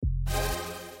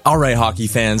All right, hockey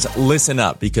fans, listen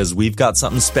up because we've got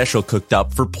something special cooked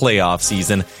up for playoff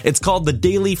season. It's called the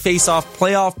Daily Face-Off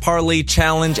Playoff Parlay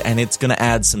Challenge, and it's going to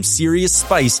add some serious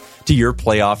spice to your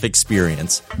playoff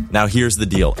experience. Now, here's the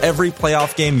deal. Every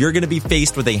playoff game, you're going to be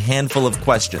faced with a handful of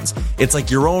questions. It's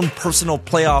like your own personal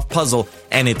playoff puzzle,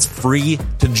 and it's free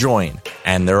to join.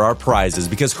 And there are prizes,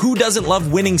 because who doesn't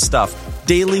love winning stuff?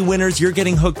 Daily winners, you're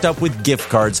getting hooked up with gift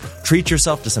cards. Treat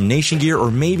yourself to some Nation gear or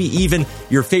maybe even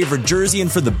your favorite jersey.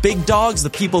 And for the big dogs, the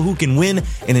people who can win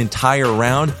an entire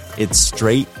round, it's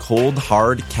straight, cold,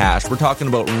 hard cash. We're talking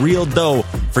about real dough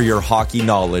for your hockey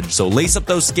knowledge. So lace up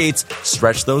those skates,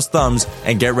 stretch those thumbs,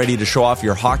 and get ready to show off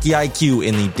your hockey IQ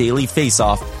in the Daily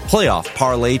Face-Off Playoff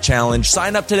Parlay Challenge.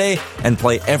 Sign up today and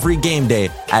play every game day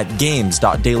at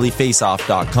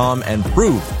games.dailyfaceoff.com and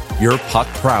prove your puck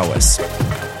prowess.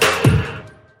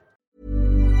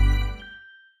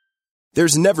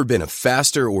 There's never been a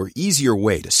faster or easier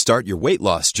way to start your weight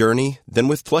loss journey than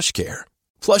with PlushCare.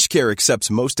 PlushCare accepts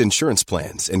most insurance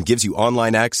plans and gives you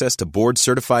online access to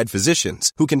board-certified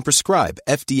physicians who can prescribe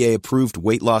FDA-approved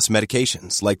weight loss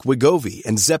medications like Wegovy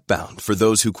and Zepbound for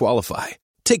those who qualify.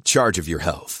 Take charge of your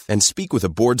health and speak with a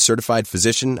board-certified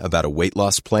physician about a weight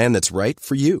loss plan that's right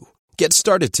for you. Get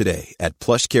started today at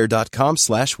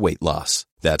plushcare.com/weight loss.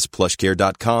 That's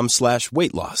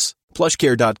plushcare.com/weight loss.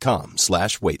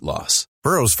 plushcare.com/weight loss.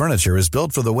 Burrow's furniture is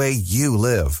built for the way you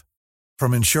live.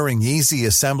 From ensuring easy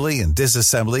assembly and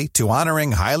disassembly to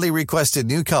honoring highly requested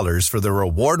new colors for their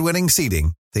award-winning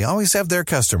seating, they always have their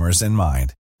customers in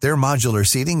mind. Their modular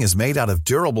seating is made out of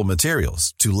durable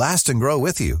materials to last and grow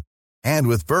with you. And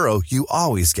with Burrow, you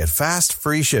always get fast,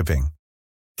 free shipping.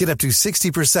 Get up to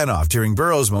 60% off during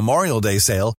Burrow's Memorial Day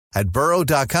sale at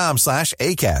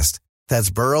burrow.com/ACAST. That's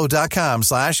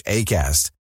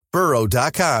burrow.com/ACAST.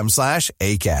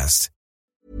 burrow.com/ACAST.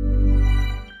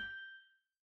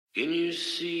 Can you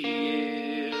see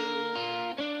it?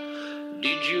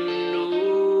 Did you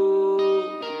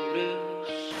notice?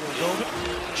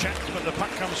 Check, but the puck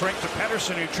comes right to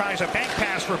Pedersen, who tries a bank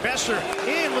pass for Besser.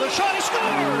 In with a shot, he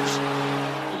scores!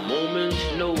 A moment's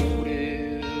notice.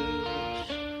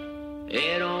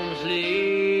 At arm's length.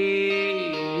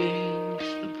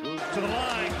 To the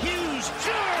line, Hughes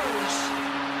scores!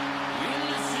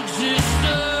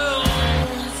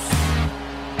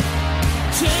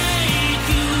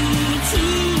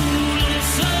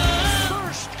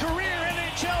 First career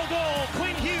NHL goal.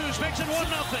 Quinn Hughes makes it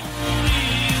 1-0.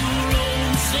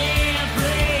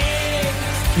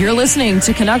 You're listening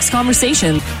to Canucks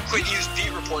Conversation. Quinn Hughes,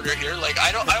 beat reporter here.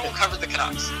 I won't cover the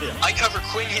Canucks. Yeah. I cover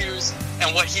Quinn Hughes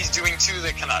and what he's doing to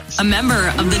the Canucks. A member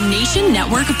of the Nation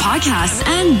Network of Podcasts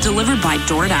and delivered by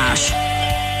DoorDash.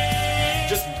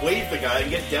 Just wave the guy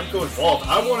and get Demko involved.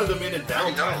 I wanted them in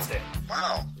Valentine's Day.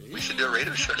 Wow. We should do a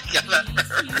radio show together.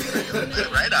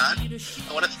 Right on.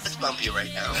 I want to fist bump you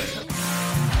right now.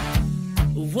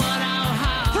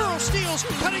 Pearl steals,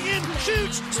 cutting in,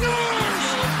 shoots, scores!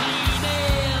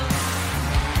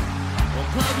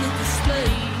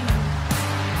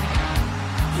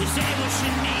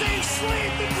 They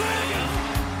slayed the dragon!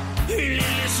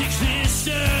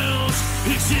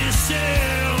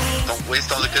 Don't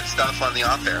waste all the good stuff on the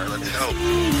off air. Let's go.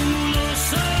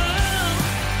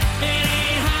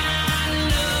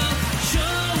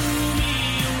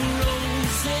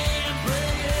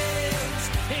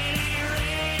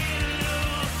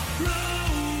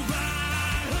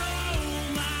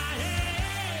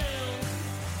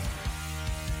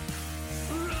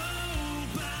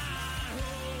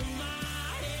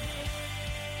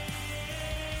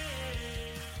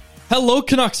 Hello,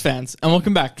 Canucks fans, and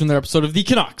welcome back to another episode of the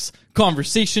Canucks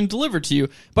Conversation, delivered to you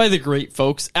by the great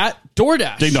folks at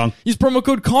DoorDash. Ding dong. Use promo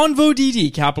code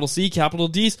CONVODD, capital C, capital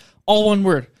D's, all one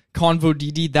word,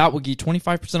 CONVODD. That will get you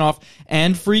 25% off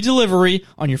and free delivery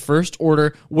on your first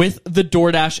order with the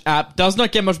DoorDash app. Does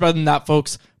not get much better than that,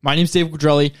 folks. My name's Dave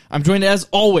Quadrelli. I'm joined, as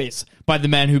always, by the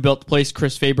man who built the place,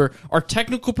 Chris Faber. Our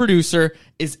technical producer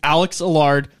is Alex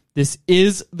Allard. This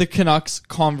is the Canucks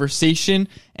Conversation,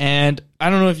 and I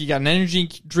don't know if you got an energy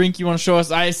drink you want to show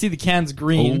us. I see the can's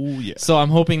green, oh, yeah. So I'm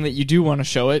hoping that you do want to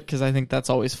show it, because I think that's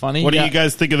always funny. What do you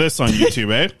guys think of this on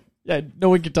YouTube, eh? Yeah, no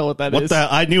one can tell what that is.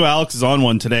 I knew Alex is on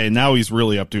one today, and now he's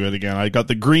really up to it again. I got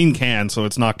the green can, so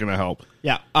it's not going to help.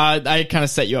 Yeah, I kind of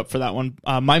set you up for that one.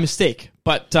 My mistake.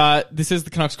 But this is the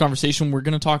Canucks Conversation. We're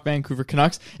going to talk Vancouver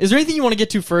Canucks. Is there anything you want to get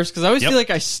to first? Because I always feel like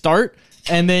I start,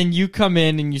 and then you come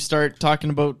in and you start talking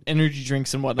about energy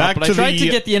drinks and whatnot. But I tried to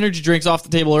get the energy drinks off the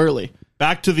table early.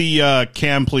 Back to the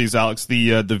cam, please, Alex.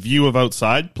 The view of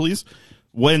outside, please.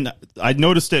 When I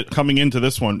noticed it coming into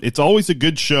this one, it's always a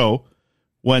good show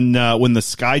when the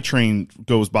SkyTrain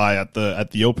goes by at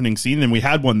the opening scene, and we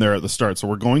had one there at the start. So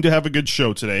we're going to have a good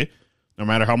show today, no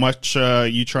matter how much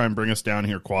you try and bring us down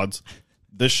here, Quads.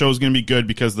 This show is going to be good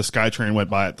because the SkyTrain went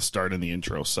by at the start in the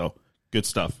intro. So good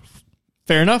stuff.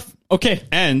 Fair enough. Okay,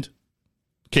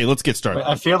 let's get started.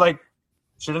 I feel like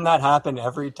shouldn't that happen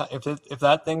every time? If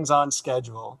that thing's on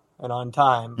schedule and on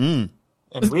time,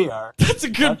 and we are, that's a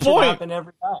good that point. Should happen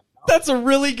every time. That's a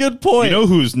really good point. You know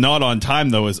who's not on time,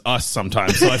 though, is us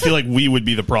sometimes. So I feel like we would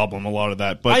be the problem, a lot of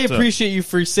that. But I appreciate you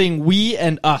for saying we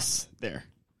and us there.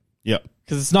 Yep.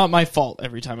 Because it's not my fault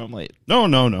every time I'm late. No.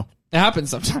 It happens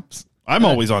sometimes. I'm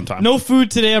always on time. No food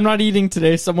today. I'm not eating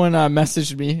today. Someone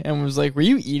messaged me and was like, were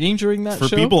you eating during that show?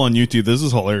 For people on YouTube, this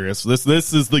is hilarious. This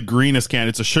is the greenest can.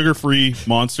 It's a sugar-free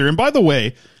Monster. And by the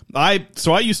way, I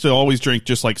used to always drink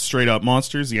just like straight up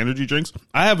Monsters, the energy drinks.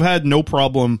 I have had no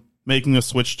problem making a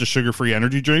switch to sugar-free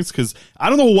energy drinks because I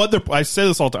don't know what I say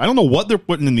this all the time. I don't know what they're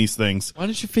putting in these things. Why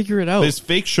don't you figure it out? There's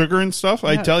fake sugar and stuff. Yeah.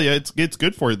 I tell you, it's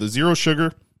good for you. The zero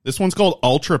sugar. This one's called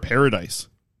Ultra Paradise.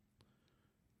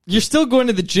 You're still going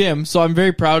to the gym, so I'm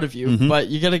very proud of you. But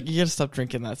you gotta stop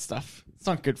drinking that stuff. It's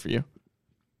not good for you.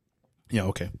 Yeah.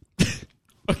 Okay.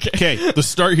 Okay. The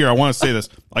start here. I want to say this.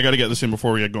 I got to get this in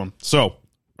before we get going. So,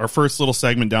 our first little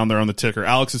segment down there on the ticker.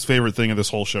 Alex's favorite thing of this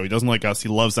whole show. He doesn't like us. He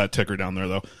loves that ticker down there,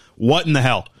 though. What in the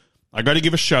hell? I got to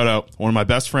give a shout out. One of my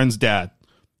best friend's dad,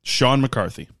 Sean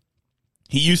McCarthy.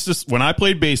 He used to, when I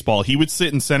played baseball, he would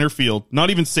sit in center field. Not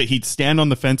even sit. He'd stand on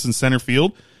the fence in center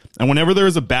field. And whenever there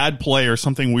was a bad play or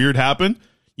something weird happened,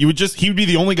 he would be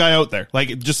the only guy out there. Like,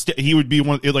 he would be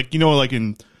one, like, like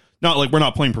in, not like we're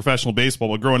not playing professional baseball,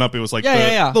 but growing up, it was like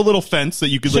the little fence that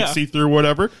you could see through or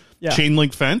whatever. Yeah. Chain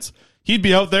link fence. He'd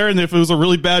be out there, and if it was a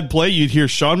really bad play, you'd hear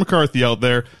Sean McCarthy out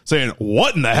there saying,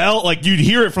 what in the hell? Like, you'd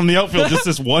hear it from the outfield, just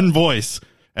this one voice.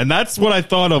 And that's what I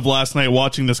thought of last night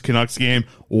watching this Canucks game.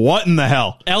 What in the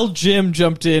hell? L. Jim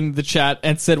jumped in the chat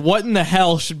and said, what in the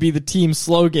hell should be the team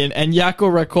slogan? And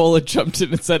Yako Rakola jumped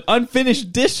in and said,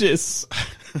 unfinished dishes.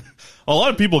 A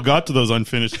lot of people got to those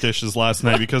unfinished dishes last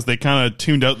night because they kind of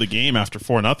tuned out the game after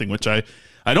 4-0, which I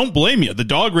don't blame you. The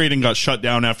dog rating got shut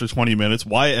down after 20 minutes.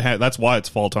 That's why it's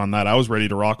fault on that. I was ready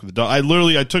to rock with the dog.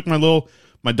 I took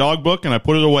my dog book and I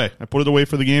put it away. I put it away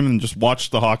for the game and just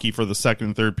watched the hockey for the second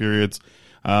and third periods.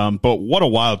 But what a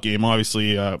wild game.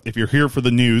 Obviously, if you're here for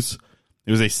the news,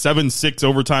 it was a 7-6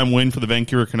 overtime win for the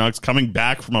Vancouver Canucks, coming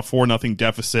back from a 4-0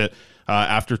 deficit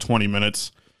after 20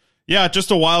 minutes. Yeah, just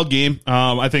a wild game.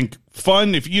 I think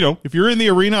fun. If you're in the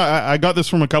arena, I got this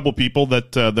from a couple people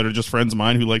that are just friends of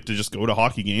mine who like to just go to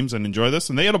hockey games and enjoy this,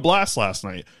 and they had a blast last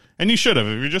night. And you should have.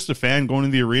 If you're just a fan going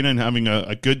to the arena and having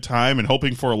a good time and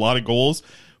hoping for a lot of goals,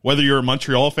 whether you're a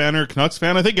Montreal fan or a Canucks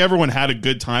fan, I think everyone had a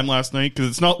good time last night because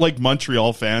it's not like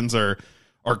Montreal fans are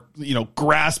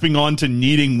grasping on to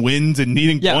needing wins and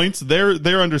needing points. Their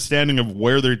understanding of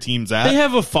where their team's at. They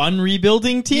have a fun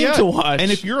rebuilding team to watch. And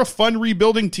if you're a fun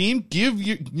rebuilding team, give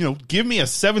me a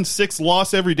 7-6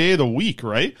 loss every day of the week,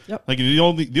 right? Yep. Like the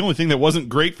only thing that wasn't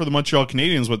great for the Montreal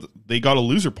Canadiens was they got a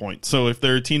loser point. So if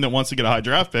they're a team that wants to get a high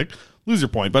draft pick, loser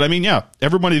point. But I mean,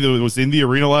 everybody that was in the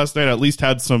arena last night at least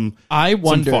had some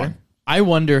fun. I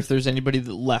wonder if there's anybody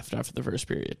that left after the first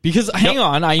period. Because, hang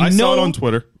on, I know saw it on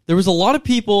Twitter. There was a lot of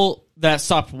people that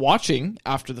stopped watching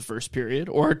after the first period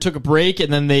or took a break,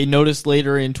 and then they noticed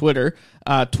later in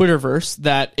Twitterverse,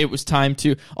 that it was time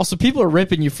to... Also, people are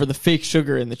ripping you for the fake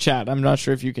sugar in the chat. I'm not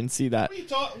sure if you can see that.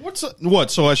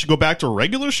 What? So I should go back to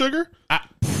regular sugar?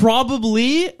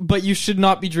 Probably, but you should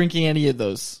not be drinking any of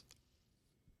those.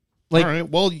 Like, all right,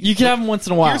 well, you can have them once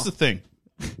in a while. Here's the thing.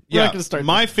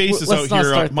 My face is out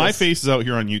here. My face is out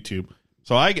here on YouTube.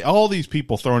 So I get all these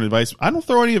people throwing advice. I don't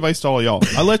throw any advice to all y'all.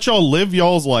 I let y'all live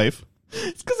y'all's life.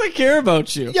 It's because I care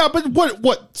about you. Yeah, but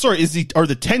what? Sorry, are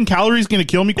the 10 calories going to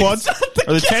kill me, Quads?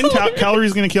 Are the 10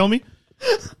 calories going to kill me?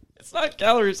 It's not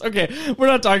calories. Okay, we're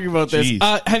not talking about this.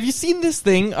 Have you seen this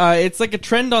thing? It's like a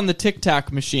trend on the Tic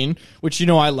Tac machine, which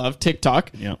I love,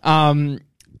 TikTok. Yeah.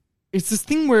 It's this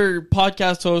thing where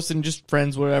podcast hosts and just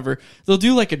friends, whatever, they'll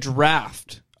do like a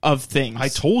draft of things. I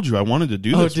told you I wanted to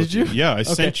do this. Oh, did you? Yeah, I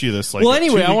sent you this. Well,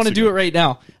 anyway, I want to do it right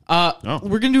now.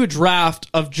 We're going to do a draft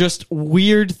of just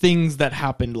weird things that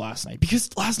happened last night, because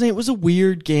last night was a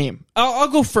weird game. I'll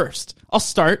go first. I'll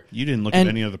start. You didn't look at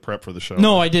any of the prep for the show.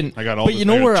 No, I didn't. I got all. But you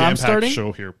know where I'm starting?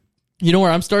 Show here. You know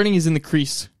where I'm starting is in the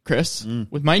crease, Chris.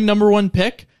 With my number one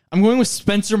pick, I'm going with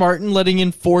Spencer Martin letting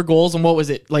in 4 goals and what was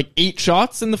it, like 8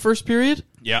 shots in the first period?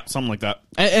 Yeah, something like that.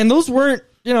 And those weren't,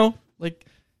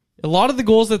 A lot of the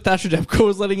goals that Thatcher Demko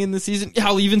was letting in this season,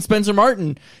 hell, even Spencer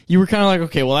Martin, you were kind of like,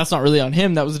 okay, well, that's not really on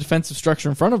him. That was a defensive structure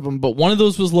in front of him. But one of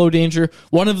those was low danger.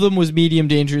 One of them was medium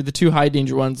danger. The two high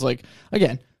danger ones, like,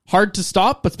 again, hard to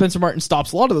stop, but Spencer Martin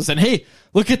stops a lot of those. And hey,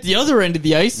 look at the other end of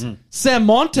the ice. Sam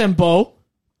Montembeault.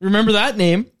 Remember that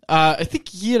name? I think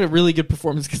he had a really good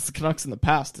performance against the Canucks in the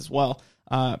past as well.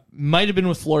 Might have been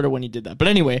with Florida when he did that. But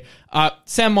anyway,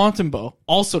 Sam Montembeault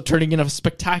also turning in a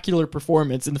spectacular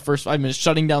performance in the first 5 minutes,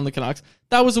 shutting down the Canucks.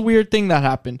 That was a weird thing that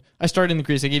happened. I started in the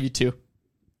crease. I gave you 2.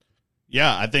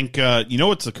 Yeah, I think,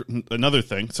 what's another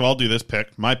thing? So I'll do this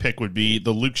pick. My pick would be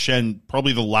the Luke Schenn,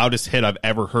 probably the loudest hit I've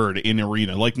ever heard in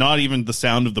arena. Like, not even the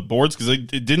sound of the boards, because it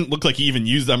didn't look like he even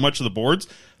used that much of the boards.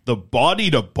 The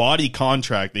body-to-body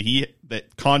contact that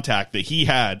he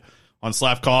had on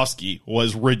Slavkovsky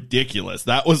was ridiculous.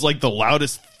 That was like the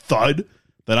loudest thud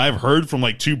that I've heard from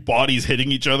like two bodies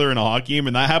hitting each other in a hockey game,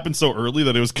 and that happened so early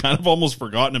that it was kind of almost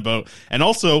forgotten about, and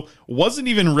also wasn't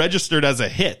even registered as a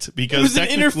hit because it was an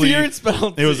interference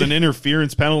penalty. It was an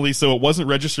interference penalty, so it wasn't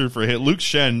registered for a hit. Luke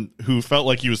Schenn, who felt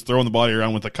like he was throwing the body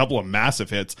around with a couple of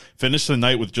massive hits, finished the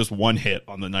night with just 1 hit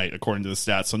on the night, according to the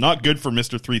stats. So not good for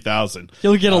Mr. 3000.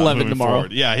 He'll get 11 tomorrow.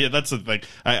 Forward. Yeah, that's the thing.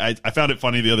 I found it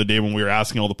funny the other day when we were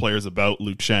asking all the players about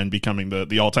Luke Schenn becoming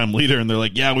the all-time leader, and they're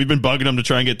like, yeah, we've been bugging him to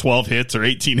try and get 12 hits or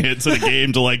 18 hits in a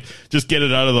game to like just get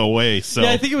it out of the way. So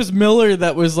yeah, I think it was Miller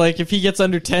that was like, if he gets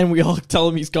under 10, we all tell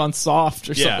him he's gone soft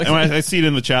or something. Yeah, and I see it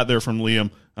in the chat there from Liam.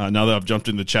 Now that I've jumped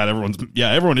in the chat,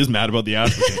 everyone is mad about the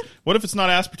aspartame. What if it's not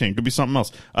aspartame? Could be something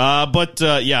else.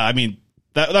 Yeah, I mean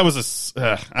that was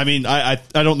I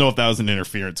don't know if that was an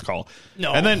interference call.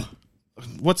 No. And then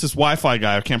what's this Wi-Fi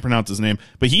guy? I can't pronounce his name,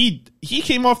 but he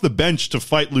came off the bench to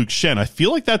fight Luke Schenn. I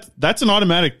feel like that's an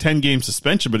automatic 10-game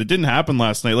suspension, but it didn't happen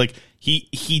last night. Like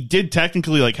he did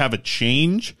technically like have a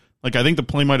change. Like I think the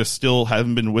play might have still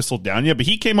haven't been whistled down yet, but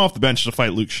he came off the bench to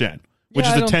fight Luke Schenn, which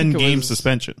is a 10-game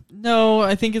suspension. No,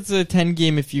 I think it's a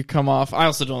 10-game if you come off. I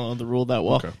also don't know the rule that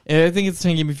well. Okay. I think it's a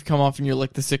 10-game if you come off and you're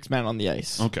like the 6th man on the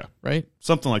ice. Okay. Right?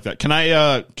 Something like that. Can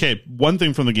I, one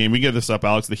thing from the game, we get this up,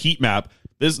 Alex, the heat map.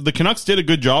 The Canucks did a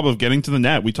good job of getting to the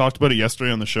net. We talked about it yesterday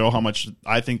on the show, how much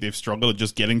I think they've struggled at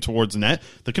just getting towards the net.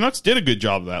 The Canucks did a good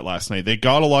job of that last night. They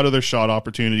got a lot of their shot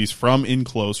opportunities from in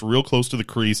close, real close to the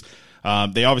crease.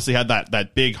 They obviously had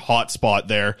that big hot spot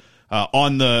there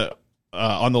on the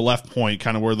left point,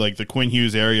 kind of where like the Quinn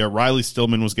Hughes area. Riley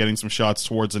Stillman was getting some shots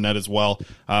towards the net as well.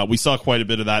 We saw quite a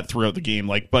bit of that throughout the game.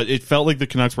 But it felt like the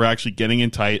Canucks were actually getting in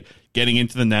tight, getting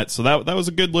into the net. So that was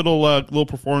a good little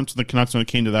performance from the Canucks when it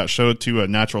came to that. Showed to a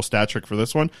natural stat trick for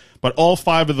this one. But all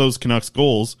 5 of those Canucks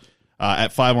goals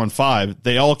at 5-on-5,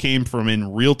 they all came from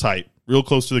in real tight, real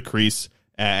close to the crease.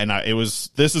 And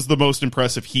this is the most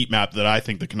impressive heat map that I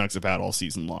think the Canucks have had all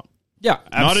season long. Yeah,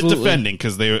 absolutely. Not at defending,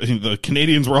 because the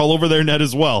Canadians were all over their net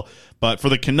as well. But for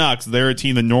the Canucks, they're a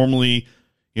team that normally,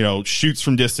 shoots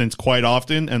from distance quite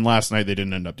often. And last night they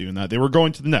didn't end up doing that. They were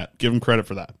going to the net. Give them credit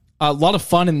for that. A lot of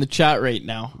fun in the chat right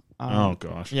now. Oh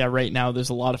gosh. Yeah, right now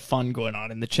there's a lot of fun going on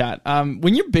in the chat.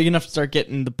 When you're big enough to start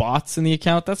getting the bots in the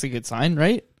account, that's a good sign,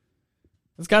 right?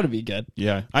 It's got to be good.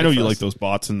 Yeah, I know you like those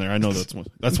bots in there. I know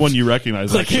that's one you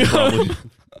recognize. Actually, probably.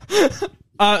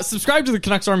 Subscribe to the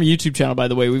Canucks Army YouTube channel, by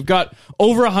the way. We've got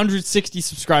over 160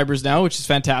 subscribers now, which is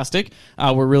fantastic.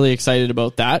 We're really excited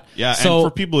about that. Yeah, and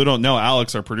for people who don't know,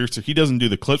 Alex, our producer, he doesn't do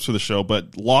the clips for the show,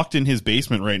 but locked in his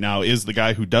basement right now is the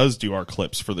guy who does do our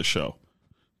clips for the show.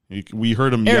 We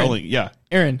heard him yelling. Yeah.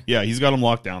 Aaron. Yeah, he's got him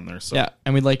locked down there. So. Yeah,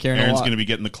 and we like Aaron Aaron's a lot. going to be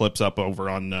getting the clips up over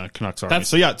on Canucks Army.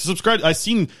 So yeah, subscribe.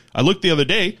 I looked the other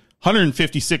day,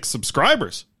 156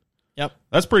 subscribers. Yep.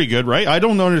 That's pretty good, right? I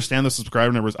don't understand the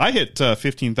subscriber numbers. I hit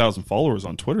 15,000 followers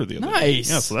on Twitter the other day. Nice.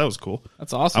 Yeah, so that was cool.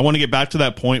 That's awesome. I want to get back to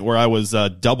that point where I was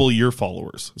double your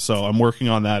followers. So I'm working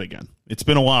on that again. It's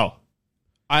been a while.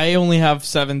 I only have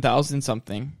 7,000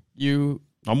 something.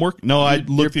 I'm working. No, I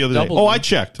looked the other day. Oh, I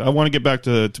checked. I want to get back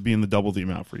to being the double the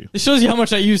amount for you. It shows you how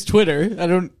much I use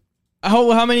Twitter.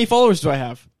 How many followers do I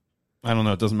have? I don't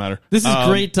know. It doesn't matter. This is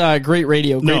great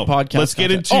radio, great podcast. Let's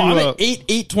get into. I'm at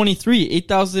 8,823.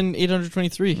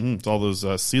 It's all those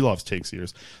Seeloff's takes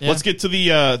years. Yeah. Let's get to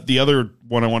the other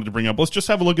one I wanted to bring up. Let's just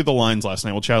have a look at the lines last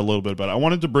night. We'll chat a little bit about it. I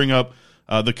wanted to bring up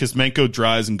the Kuzmenko,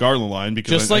 Dries, and Garland line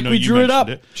because I know you mentioned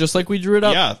it. Just like we drew it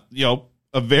up. Yeah,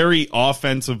 a very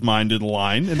offensive-minded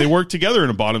line, and they worked together in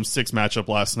a bottom 6 matchup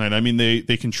last night. I mean,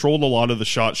 they controlled a lot of the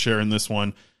shot share in this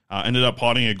one. Ended up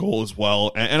potting a goal as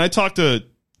well. And I talked to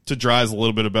Dries a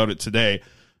little bit about it today.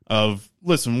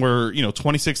 Listen, we're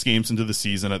 26 games into the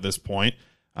season at this point.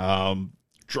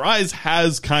 Dries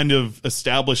has kind of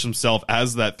established himself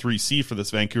as that 3C for this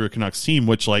Vancouver Canucks team,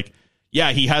 which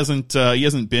Yeah, he hasn't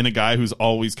been a guy who's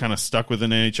always kind of stuck with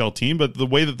an NHL team, but the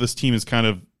way that this team is kind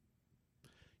of,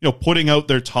 putting out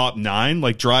their top 9,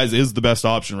 like Dries is the best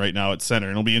option right now at center.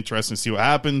 And it'll be interesting to see what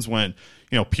happens when,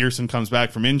 Pearson comes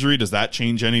back from injury. Does that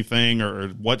change anything, or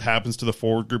what happens to the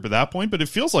forward group at that point? But it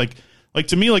feels like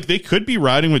to me, like they could be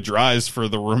riding with Dries for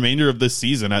the remainder of this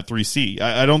season at 3C.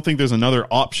 I don't think there's another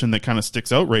option that kind of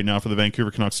sticks out right now for the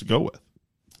Vancouver Canucks to go with.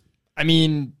 I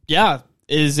mean, yeah.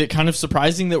 Is it kind of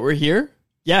surprising that we're here?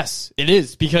 Yes, it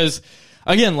is. Because,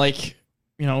 again, it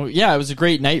was a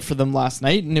great night for them last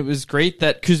night, and it was great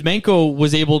that Kuzmenko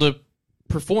was able to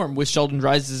perform with Sheldon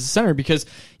Dries as a center, because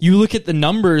you look at the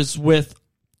numbers with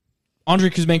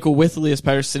Andrei Kuzmenko with Elias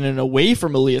Pettersson and away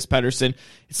from Elias Pettersson,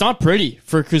 it's not pretty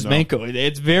for Kuzmenko. No.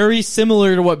 It's very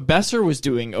similar to what Besser was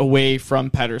doing away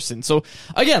from Pettersson. So,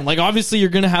 again, obviously you're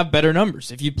going to have better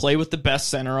numbers if you play with the best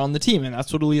center on the team, and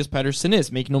that's what Elias Pettersson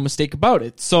is. Make no mistake about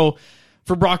it. So,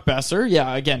 for Brock Besser,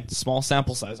 yeah, again, small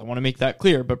sample size. I want to make that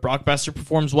clear, but Brock Besser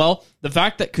performs well. The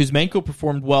fact that Kuzmenko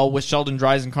performed well with Sheldon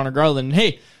Dries and Connor Garland, and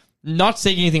hey, not to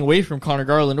take anything away from Connor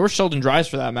Garland or Sheldon Dries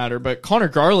for that matter, but Connor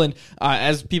Garland,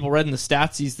 as people read in the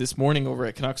statsies this morning over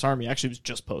at Canucks Army, actually was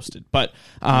just posted, but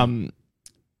Connor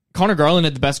Garland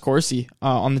had the best Corsi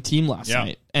on the team last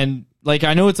night. And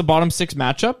I know it's a bottom 6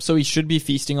 matchup, so he should be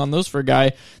feasting on those for a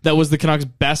guy that was the Canucks'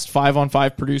 best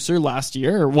 5-on-5 producer last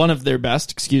year, or one of their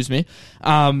best, excuse me.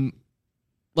 You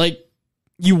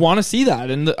want to see that.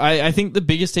 And I think the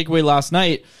biggest takeaway last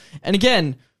night, and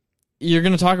again, you're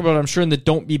going to talk about, I'm sure, in the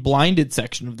Don't Be Blinded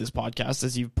section of this podcast,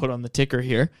 as you've put on the ticker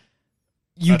here.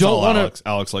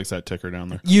 Alex likes that ticker down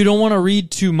there. You don't want to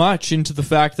read too much into the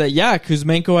fact that,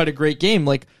 Kuzmenko had a great game.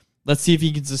 Let's see if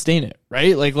he can sustain it,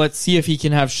 right? Let's see if he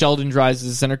can have Sheldon Dries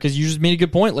as a center, because you just made a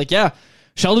good point.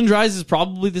 Sheldon Dries is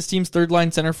probably this team's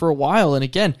third-line center for a while. And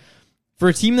again, for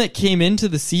a team that came into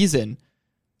the season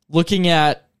looking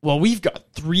at, we've got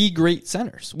 3 great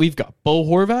centers. We've got Bo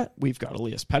Horvat, we've got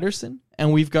Elias Pettersson,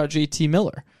 and we've got JT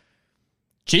Miller.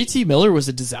 JT Miller was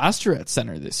a disaster at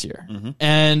center this year. Mm-hmm.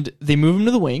 And they move him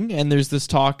to the wing, and there's this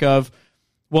talk of,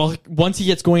 once he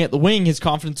gets going at the wing, his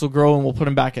confidence will grow and we'll put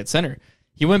him back at center.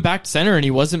 He went back to center and he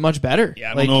wasn't much better.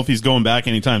 Yeah, I don't know if he's going back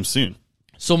anytime soon.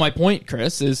 So my point,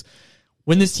 Chris, is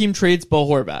when this team trades Bo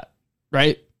Horvat,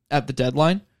 right, at the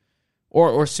deadline,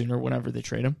 or sooner, whenever they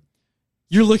trade him,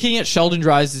 you're looking at Sheldon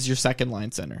Dries as your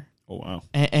second-line center. Oh, wow.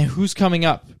 And who's coming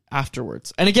up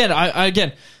afterwards? And again,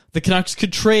 again, the Canucks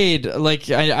could trade.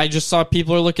 I just saw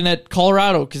people are looking at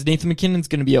Colorado because Nathan McKinnon's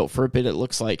going to be out for a bit, it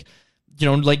looks like.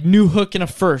 New Hook in a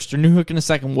first or New Hook in a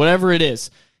second, whatever it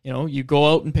is. You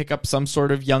go out and pick up some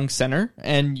sort of young center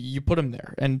and you put him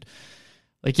there. And,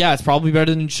 it's probably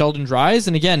better than Sheldon Dries.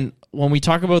 And again, when we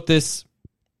talk about this,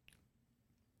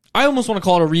 I almost want to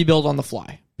call it a rebuild on the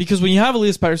fly. Because when you have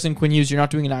Elias Pettersson, Quinn Hughes, you're not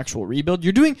doing an actual rebuild.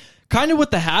 You're doing kind of what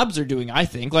the Habs are doing, I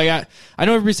think. I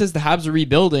know everybody says the Habs are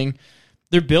rebuilding.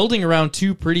 They're building around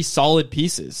 2 pretty solid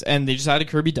pieces. And they just added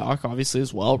Kirby Dach, obviously,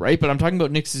 as well, right? But I'm talking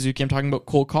about Nick Suzuki. I'm talking about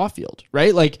Cole Caulfield,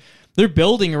 right? They're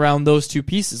building around those 2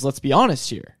 pieces. Let's be honest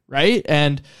here, right?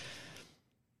 And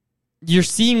you're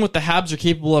seeing what the Habs are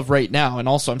capable of right now. And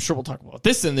also, I'm sure we'll talk about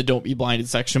this in the Don't Be Blinded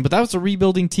section, but that was a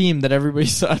rebuilding team that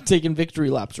everybody's taking victory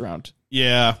laps around.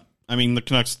 Yeah. I mean, the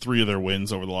Canucks, 3 of their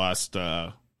wins over the last,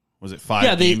 5 games?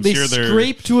 Yeah, they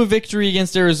scraped to a victory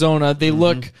against Arizona. They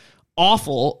look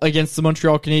awful against the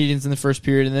Montreal Canadiens in the first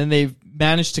period, and then they've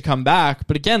managed to come back.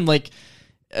 But again,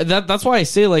 that's why I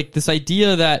say, this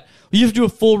idea that you have to do a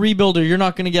full rebuild or you're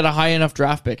not going to get a high enough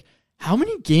draft pick. How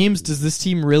many games does this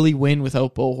team really win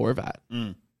without Bo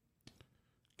Horvat?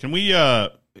 Can we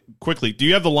quickly, do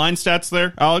you have the line stats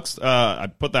there, Alex? I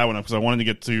put that one up because I wanted to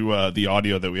get to the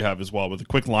audio that we have as well. But the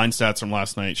quick line stats from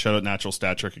last night, shout out Natural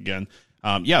Stat Trick again.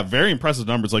 Very impressive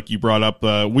numbers like you brought up.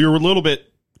 We were a little bit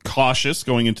cautious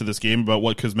going into this game about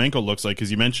what Kuzmenko looks like,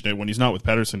 because you mentioned it, when he's not with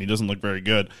Pettersson, he doesn't look very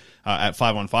good at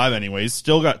 5-on-5 anyways.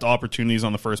 Still got opportunities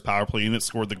on the first power play unit,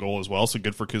 scored the goal as well, so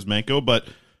good for Kuzmenko. But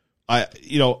a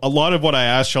lot of what I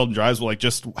asked Sheldon Dries was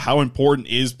just how important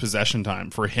is possession time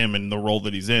for him and the role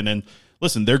that he's in. And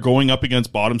listen, they're going up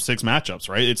against bottom 6 matchups,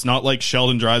 right? It's not like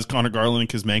Sheldon Dries, Connor Garland, and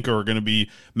Kuzmenko are going to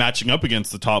be matching up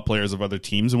against the top players of other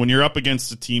teams. And when you're up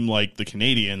against a team like the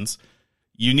Canadiens,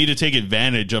 you need to take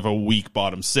advantage of a weak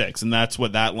bottom 6. And that's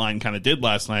what that line kind of did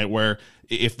last night, where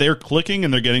if they're clicking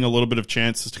and they're getting a little bit of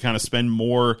chances to kind of spend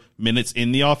more minutes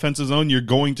in the offensive zone, you're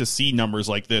going to see numbers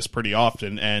like this pretty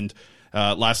often. And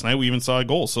last night we even saw a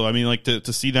goal. So, I mean,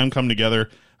 to see them come together,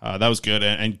 that was good.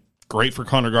 And great for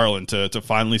Connor Garland to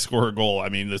finally score a goal. I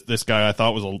mean, this guy I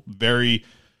thought was a very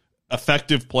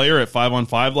effective player at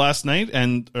 5-on-5 last night,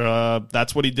 and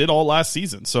that's what he did all last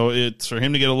season. So it's for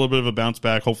him to get a little bit of a bounce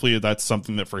back. Hopefully that's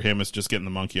something that for him is just getting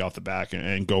the monkey off the back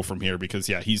and go from here, because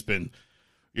he's been,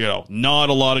 not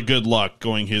a lot of good luck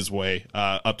going his way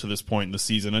up to this point in the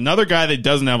season. Another guy that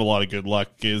doesn't have a lot of good luck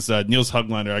is Niels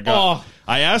Höglander.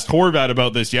 I asked Horvat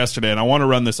about this yesterday, and I want to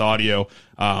run this audio,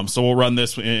 so we'll run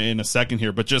this in a second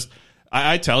here, but just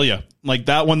I tell you, like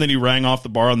that one that he rang off the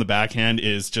bar on the backhand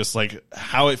is just like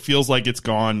how it feels like it's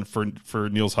gone for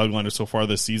Niels Höglander so far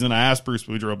this season. I asked Bruce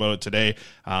Boudreau about it today,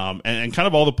 and kind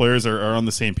of all the players are on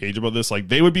the same page about this. Like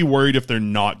they would be worried if they're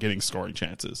not getting scoring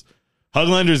chances.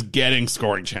 Höglander's getting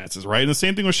scoring chances, right? And the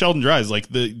same thing with Sheldon Dries. Like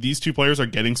these two players are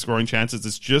getting scoring chances.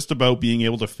 It's just about being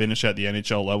able to finish at the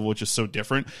NHL level, which is so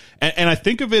different. And I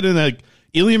think of it in a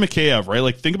Ilya Mikheyev, right?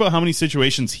 Like, think about how many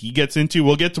situations he gets into.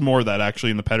 We'll get to more of that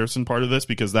actually in the Pettersson part of this,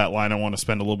 because that line I want to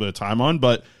spend a little bit of time on.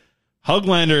 But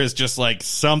Höglander is just like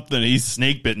something. He's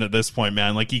snake bitten at this point,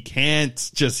 man. Like he can't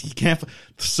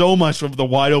so much of the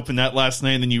wide open net last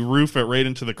night, and then you roof it right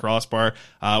into the crossbar.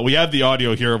 We have the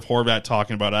audio here of Horvat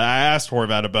talking about it. I asked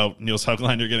Horvat about Niels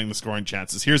Höglander getting the scoring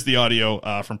chances. Here's the audio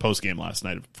from postgame last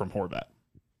night from Horvat.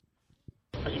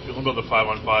 How are you feeling about the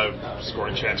 5-on-5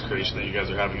 scoring chance creation that you guys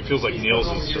are having? It feels like Niels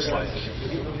is just like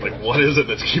what is it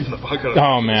that's keeping the puck out of the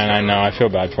Oh man, I know. I feel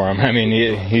bad for him. I mean,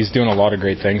 he's doing a lot of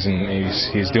great things, and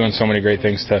he's doing so many great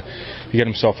things to get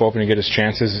himself open and get his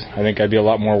chances. I think I'd be a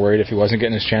lot more worried if he wasn't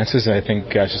getting his chances. I think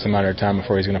it's just a matter of time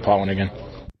before he's going to pot one again.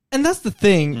 And that's the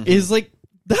thing, is like,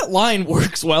 that line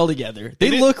works well together.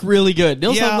 They look really good.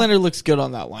 Niels Höglander looks good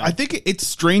on that line. I think it's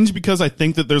strange because I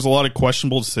think that there's a lot of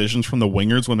questionable decisions from the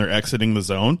wingers when they're exiting the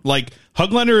zone. Like,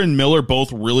 Höglander and Miller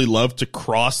both really love to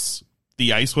cross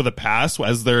the ice with a pass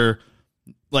as they're,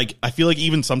 like, I feel like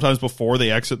even sometimes before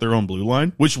they exit their own blue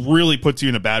line, which really puts you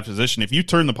in a bad position. If you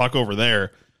turn the puck over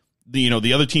there,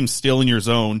 the other team's still in your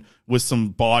zone with some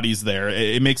bodies there.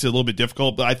 It makes it a little bit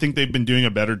difficult, but I think they've been doing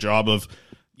a better job of,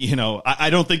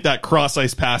 I don't think that cross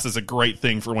ice pass is a great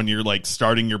thing for when you're like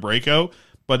starting your breakout,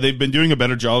 but they've been doing a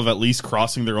better job of at least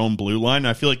crossing their own blue line.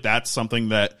 I feel like that's something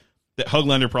that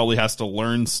Höglander probably has to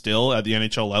learn still at the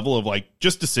NHL level of like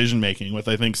just decision making with,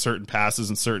 I think, certain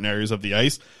passes in certain areas of the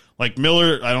ice. Like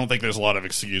Miller, I don't think there's a lot of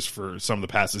excuse for some of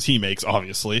the passes he makes,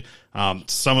 obviously.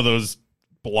 Some of those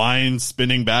blind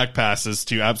spinning back passes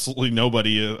to absolutely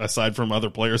nobody aside from other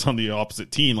players on the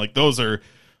opposite team, like those are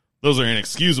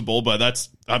inexcusable, but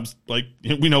I'm like,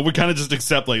 we kind of just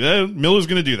accept like, Miller's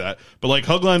going to do that. But like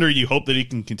Höglander, you hope that he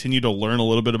can continue to learn a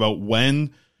little bit about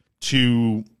when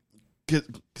to,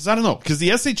 because I don't know, because the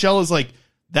SHL is like,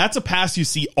 that's a pass you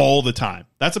see all the time.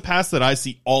 That's a pass that I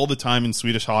see all the time in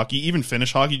Swedish hockey, even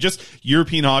Finnish hockey, just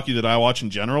European hockey that I watch in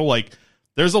general. Like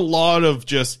there's a lot of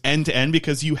just end to end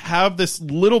because you have this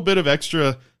little bit of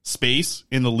extra space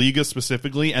in the Liga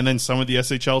specifically, and then some of the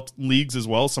SHL leagues as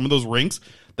well, some of those rinks.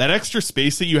 That extra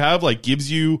space that you have like gives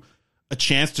you a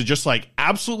chance to just like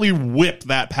absolutely whip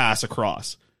that pass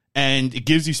across, and it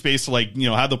gives you space to like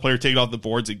have the player take it off the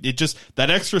boards. It just, that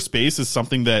extra space is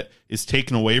something that is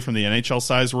taken away from the NHL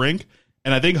size rink,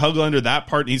 and I think Höglander, that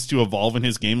part needs to evolve in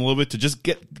his game a little bit to just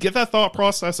get that thought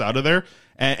process out of there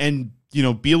and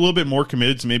be a little bit more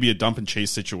committed to maybe a dump and chase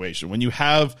situation when you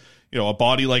have a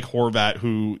body like Horvat,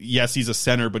 who, yes, he's a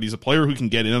center, but he's a player who can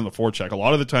get in on the forecheck. A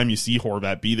lot of the time you see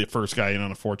Horvat be the first guy in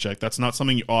on a forecheck. That's not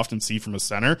something you often see from a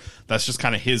center. That's just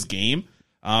kind of his game.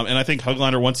 And I think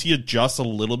Höglander, once he adjusts a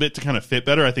little bit to kind of fit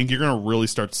better, I think you're going to really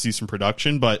start to see some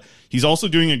production. But he's also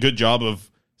doing a good job of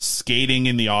skating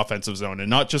in the offensive zone and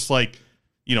not just like,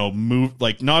 move,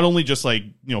 like not only just like,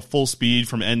 full speed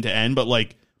from end to end, but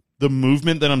like, the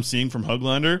movement that I'm seeing from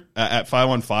Höglander at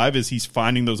 5-on-5 is he's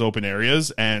finding those open areas.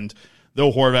 And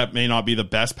though Horvat may not be the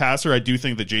best passer, I do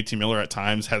think that JT Miller at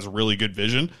times has really good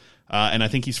vision. And I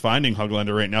think he's finding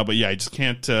Höglander right now. But yeah, I just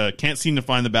can't seem to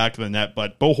find the back of the net.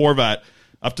 But Bo Horvat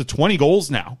up to 20 goals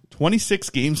now,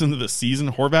 26 games into the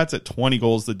season. Horvat's at 20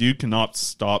 goals. The dude cannot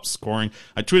stop scoring.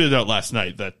 I tweeted out last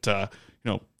night that,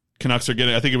 Canucks are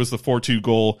getting, I think it was the 4-2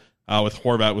 goal with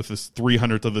Horvat with his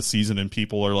 300th of the season. And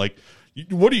people are like,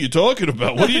 what are you talking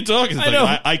about? What are you talking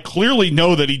about? I clearly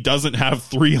know that he doesn't have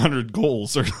 300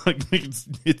 goals, or like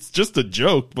it's just a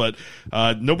joke. But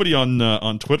nobody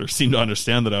on Twitter seemed to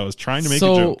understand that I was trying to make a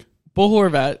joke. Bo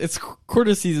Horvat, it's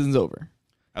quarter season's over.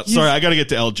 Sorry, I got to get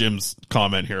to L. Jim's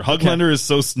comment here. Höglander is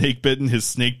so snake bitten, his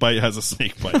snake bite has a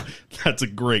snake bite. That's a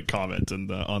great comment on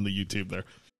the YouTube there.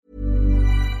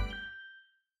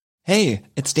 Hey,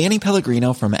 it's Danny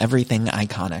Pellegrino from Everything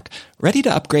Iconic. Ready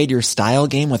to upgrade your style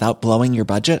game without blowing your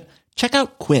budget? Check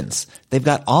out Quince. They've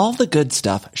got all the good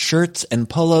stuff, shirts and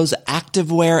polos,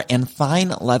 activewear, and fine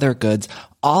leather goods,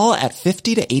 all at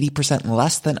 50 to 80%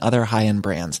 less than other high-end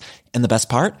brands. And the best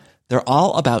part? They're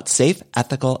all about safe,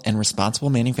 ethical, and responsible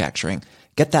manufacturing.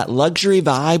 Get that luxury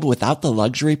vibe without the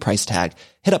luxury price tag.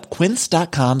 Hit up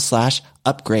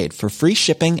quince.com/upgrade for free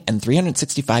shipping and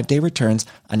 365-day returns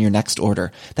on your next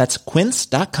order. That's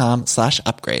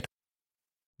quince.com/upgrade.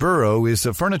 Burrow is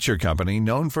a furniture company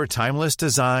known for timeless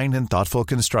design and thoughtful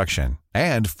construction,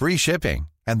 and free shipping,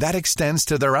 and that extends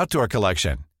to their outdoor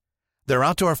collection. Their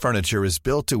outdoor furniture is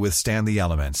built to withstand the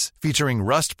elements, featuring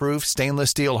rust-proof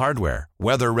stainless steel hardware,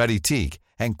 weather-ready teak,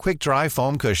 and quick-dry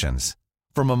foam cushions.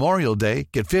 For Memorial Day,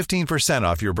 get 15%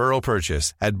 off your Burrow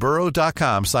purchase at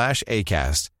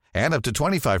burrow.com/ACAST and up to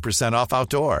 25% off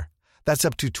outdoor. That's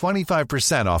up to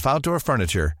 25% off outdoor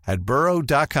furniture at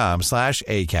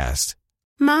burrow.com/ACAST.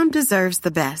 Mom deserves the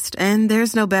best, and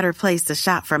there's no better place to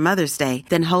shop for Mother's Day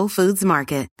than Whole Foods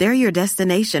Market. They're your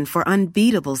destination for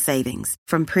unbeatable savings,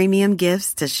 from premium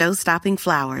gifts to show-stopping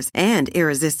flowers and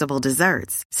irresistible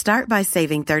desserts. Start by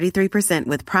saving 33%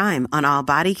 with Prime on all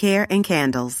body care and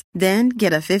candles. Then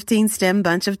get a 15-stem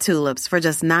bunch of tulips for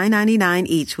just $9.99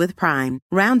 each with Prime.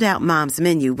 Round out Mom's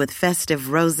menu with festive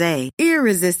rosé,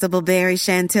 irresistible berry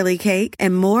chantilly cake,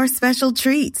 and more special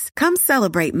treats. Come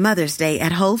celebrate Mother's Day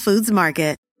at Whole Foods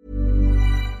Market.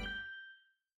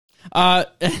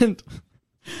 And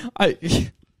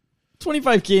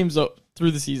 25 games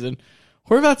through the season,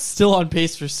 Horvat's still on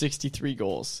pace for 63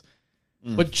 goals.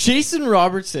 What Jason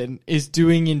Robertson is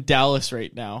doing in Dallas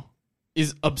right now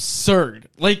is absurd.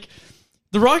 Like,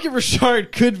 the Rocket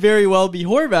Richard could very well be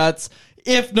Horvat's,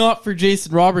 if not for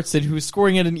Jason Robertson, who is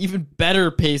scoring at an even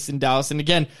better pace in Dallas. And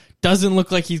again, doesn't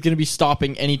look like he's going to be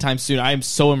stopping anytime soon. I am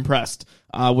so impressed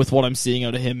with what I'm seeing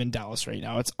out of him in Dallas right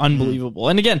now. It's unbelievable.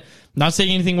 And again, not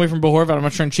taking anything away from Bo Horvat. I'm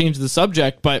not trying to change the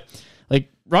subject, but like,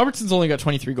 Robertson's only got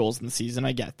 23 goals in the season.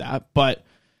 I get that, but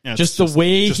yeah, just the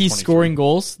way he's scoring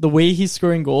goals,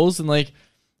 and like,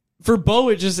 for Bo,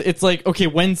 it's like, okay,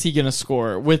 when's he gonna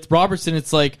score? With Robertson,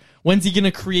 it's like, when's he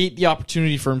gonna create the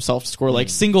opportunity for himself to score, like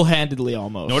single-handedly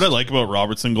almost? You know what I like about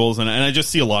Robertson goals, and I just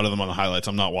see a lot of them on the highlights.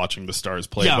 I'm not watching the Stars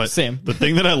play, but same. The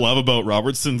thing that I love about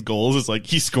Robertson's goals is like,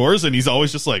 he scores and he's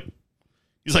always just like,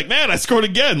 he's like, man, I scored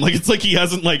again. Like, it's like he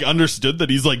hasn't like understood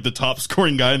that he's like the top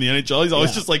scoring guy in the NHL. He's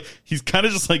always just like, he's kind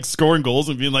of just like scoring goals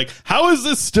and being like, how is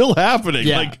this still happening?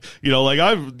 Yeah. Like, you know, like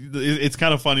it's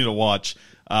kind of funny to watch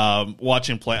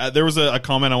him play. There was a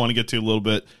comment I want to get to a little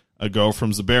bit ago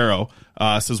from Zabero.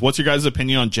 Says, what's your guys'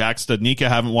 opinion on Jack Studnicka?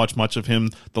 Haven't watched much of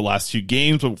him the last few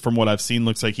games, but from what I've seen,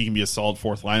 looks like he can be a solid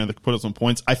fourth liner that could put up some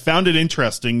points. I found it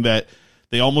interesting that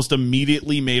they almost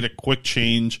immediately made a quick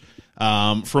change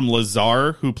from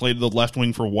Lazar, who played the left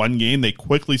wing for one game. They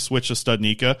quickly switched to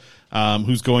Studnicka,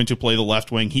 who's going to play the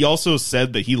left wing. He also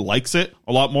said that he likes it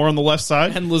a lot more on the left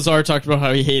side. And Lazar talked about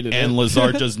how he hated it. And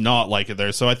Lazar does not like it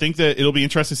there. So I think that it'll be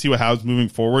interesting to see what Howe's moving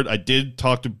forward. I did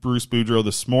talk to Bruce Boudreau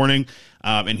this morning,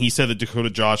 and he said that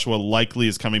Dakota Joshua likely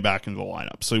is coming back into the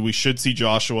lineup. So we should see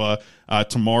Joshua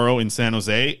tomorrow in San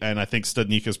Jose, and I think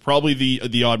Studnicka is probably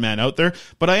the odd man out there.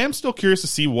 But I am still curious to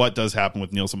see what does happen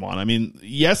with Nils Aman. I mean,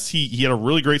 yes, he had a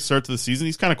really great start to the season.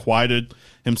 He's kind of quieted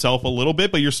himself a little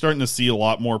bit, but you're starting to see a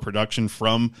lot more production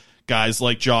from guys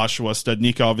like Joshua.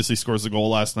 Studnicka obviously scores a goal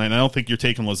last night. I don't think you're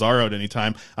taking Lazar out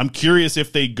anytime. I'm curious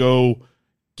if they go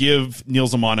give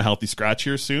Nils Aman a healthy scratch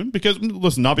here soon, because,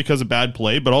 listen, not because of bad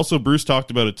play, but also Bruce talked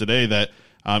about it today that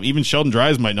even Sheldon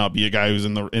Dries might not be a guy who's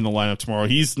in the lineup tomorrow.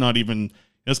 He's not even.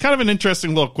 It's kind of an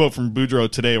interesting little quote from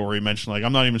Boudreau today where he mentioned, like,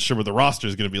 I'm not even sure what the roster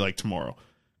is going to be like tomorrow,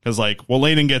 because, like,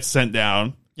 Wolanin gets sent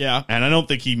down. Yeah. And I don't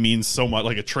think he means so much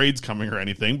like a trade's coming or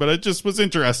anything, but it just was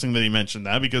interesting that he mentioned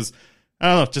that, because I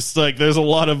don't know, just like there's a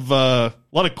lot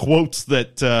of quotes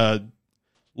that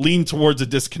lean towards a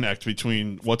disconnect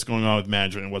between what's going on with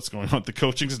management and what's going on with the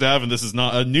coaching staff. And this is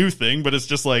not a new thing, but it's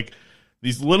just like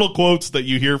these little quotes that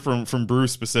you hear from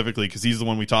Bruce specifically, because he's the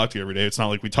one we talk to every day. It's not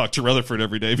like we talk to Rutherford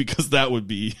every day, because that would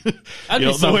be,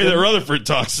 the way that Rutherford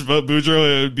talks about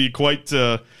Boudreau, it would be quite,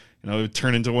 it would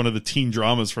turn into one of the teen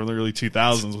dramas from the early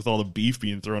 2000s with all the beef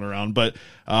being thrown around. But,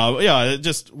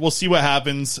 we'll see what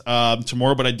happens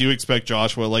tomorrow. But I do expect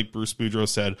Joshua, like Bruce Boudreau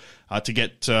said, to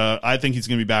get, I think he's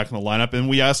going to be back in the lineup. And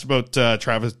we asked about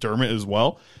Travis Dermott as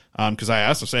well, because I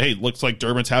asked him, hey, looks like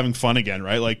Dermott's having fun again,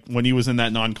 right? Like, when he was in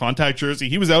that non-contact jersey,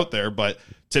 he was out there, but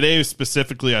today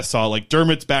specifically I saw, like,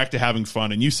 Dermott's back to having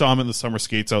fun, and you saw him in the summer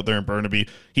skates out there in Burnaby.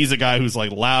 He's a guy who's,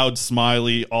 like, loud,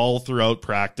 smiley all throughout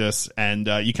practice, and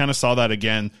you kind of saw that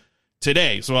again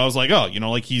today. So I was like,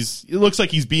 it looks like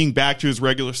he's being back to his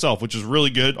regular self, which is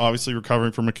really good. Obviously,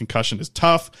 recovering from a concussion is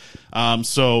tough.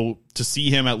 So to see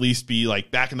him at least be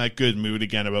like back in that good mood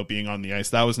again about being on the ice.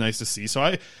 That was nice to see.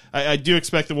 So I do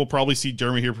expect that we'll probably see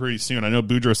Dermott here pretty soon. I know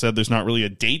Boudreau said there's not really a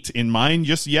date in mind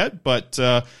just yet, but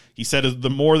he said the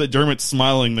more that Dermott's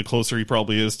smiling, the closer he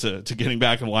probably is to getting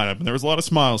back in the lineup. And there was a lot of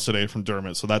smiles today from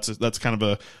Dermott, so that's kind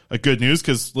of a good news,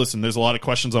 because listen, there's a lot of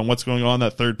questions on what's going on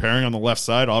that third pairing on the left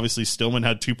side. Obviously, Stillman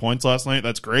had 2 points last night.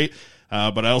 That's great.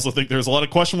 But I also think there's a lot of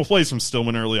questionable plays from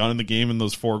Stillman early on in the game and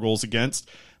those 4 goals against.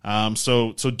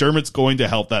 So Dermott's going to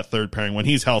help that third pairing. When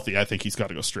he's healthy, I think he's got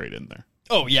to go straight in there.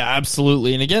 Oh, yeah,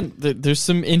 absolutely. And again, there's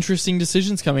some interesting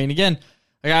decisions coming. And again,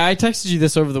 I texted you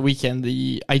this over the weekend,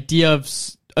 the idea of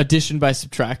addition by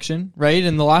subtraction, right?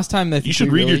 And the last time that you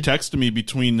should read your text to me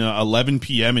between 11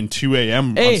 p.m. and 2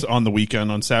 a.m. On the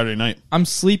weekend on Saturday night. I'm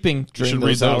sleeping during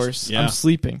those hours. Yeah. I'm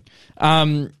sleeping.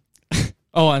 On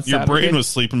Saturday. Your brain was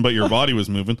sleeping, but your body was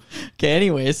moving. Okay,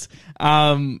 anyways.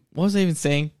 What was I even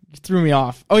saying? You threw me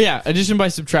off. Oh, yeah, addition by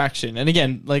subtraction. And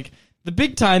again, like, the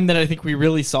big time that I think we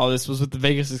really saw this was with the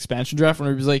Vegas expansion draft, when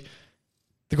it was like,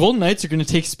 the Golden Knights are going to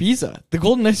take Spiza. The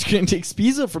Golden Knights are going to take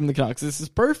Spiza from the Canucks. This is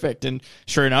perfect. And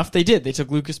sure enough, they did. They took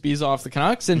Lucas Spiza off the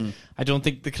Canucks, and I don't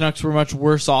think the Canucks were much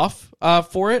worse off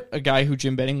for it. A guy who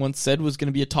Jim Benning once said was going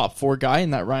to be a top 4 guy in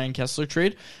that Ryan Kessler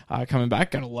trade. Coming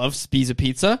back, gotta love Spiza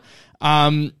pizza.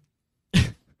 Tanner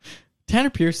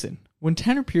Pearson. When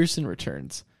Tanner Pearson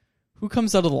returns, who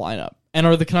comes out of the lineup? And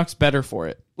are the Canucks better for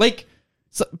it? Like,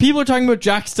 so people are talking about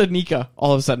Jack Studnicka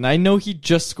all of a sudden. I know he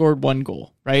just scored 1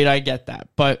 goal, right? I get that.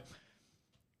 But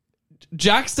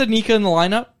Jack Studnicka in the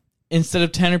lineup instead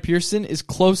of Tanner Pearson is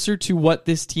closer to what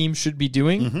this team should be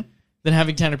doing than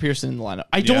having Tanner Pearson in the lineup.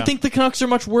 I don't think the Canucks are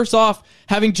much worse off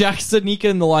having Jack Studnicka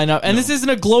in the lineup. And this isn't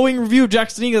a glowing review of Jack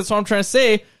Studnicka. That's what I'm trying to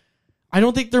say. I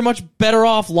don't think they're much better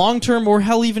off long-term or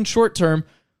hell even short-term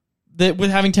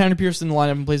with having Tanner Pearson in the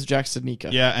lineup in place of Jack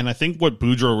Studnicka. Yeah, and I think what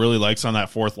Boudreau really likes on that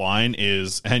fourth line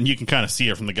is, and you can kind of see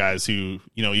it from the guys who,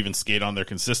 even skate on there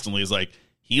consistently, is like,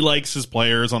 he likes his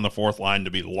players on the fourth line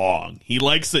to be long. He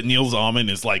likes that Neil Zalman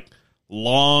is like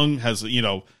long, has,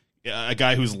 a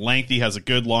guy who's lengthy, has a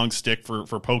good long stick for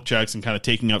poke checks and kind of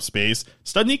taking up space.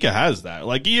 Studnicka has that.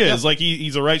 Like, he is. Like,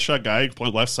 he's a right shot guy. He can play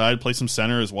left side, play some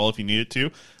center as well if you need it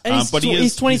to. And but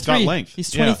he's 23. He's got length. He's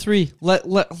 23.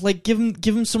 Yeah.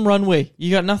 Give him some runway.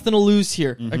 You got nothing to lose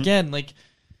here. Again, like,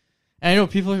 I know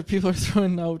people are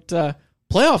throwing out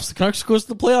playoffs. The Canucks goes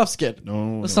to the playoffs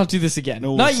again. Let's not do this again.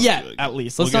 Not yet, at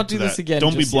least. Let's not do this again.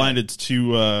 Don't be blinded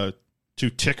to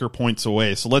ticker points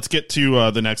away. So let's get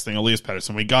to the next thing. Elias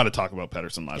Pettersson. We got to talk about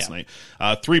Pettersson last night.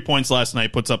 3 points last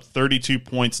night, puts up 32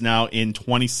 points now in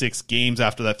 26 games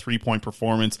after that 3-point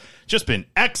performance. Just been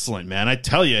excellent, man. I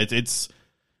tell you, it's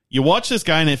you watch this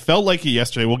guy and it felt like it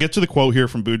yesterday. We'll get to the quote here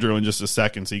from Boudreau in just a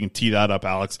second, so you can tee that up,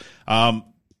 Alex.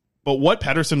 But what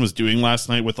Pettersson was doing last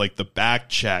night with like the back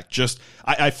check,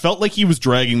 I felt like he was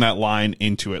dragging that line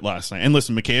into it last night. And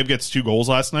listen, Mikheyev gets 2 goals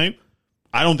last night.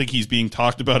 I don't think he's being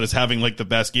talked about as having like the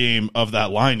best game of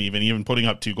that line, even putting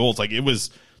up 2 goals. Like, it was,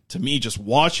 to me, just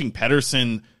watching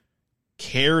Pettersson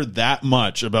care that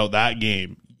much about that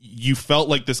game. You felt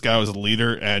like this guy was a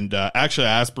leader. And actually,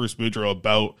 I asked Bruce Boudreau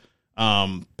about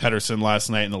Pettersson last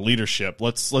night and the leadership.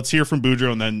 Let's hear from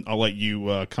Boudreau, and then I'll let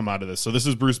you come out of this. So this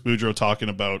is Bruce Boudreau talking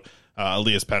about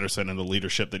Elias Pettersson and the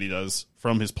leadership that he does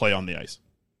from his play on the ice.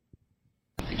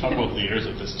 You talk about leaders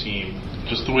of this team.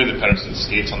 Just the way that Pettersson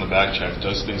skates on the back check,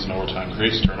 does things in overtime,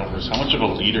 creates turnovers. How much of a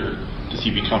leader does he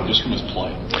become just from his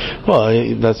play? Well,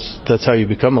 that's how you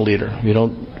become a leader.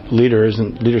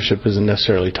 Leadership isn't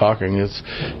necessarily talking.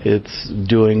 It's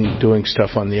doing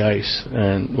stuff on the ice,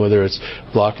 and whether it's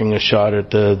blocking a shot at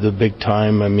the big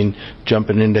time, I mean,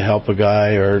 jumping in to help a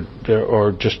guy,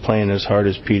 or just playing as hard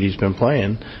as Petey's been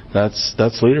playing.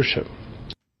 That's leadership.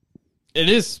 It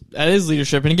is. That is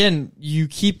leadership. And again, you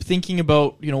keep thinking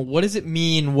about, what does it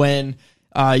mean when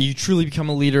you truly become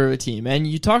a leader of a team? And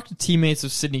you talk to teammates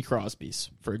of Sidney Crosby's,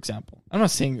 for example. I'm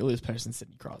not saying Elias Pettersson,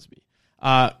 Sidney Crosby.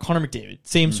 Connor McDavid,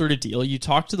 same sort of deal. You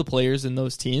talk to the players in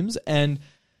those teams, and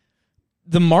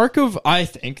the mark of, I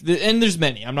think, and there's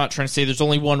many, I'm not trying to say there's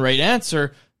only one right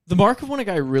answer, the mark of when a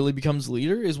guy really becomes a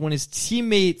leader is when his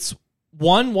teammates,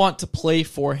 1, want to play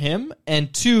for him,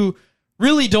 and 2,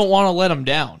 really don't want to let him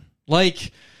down.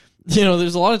 Like,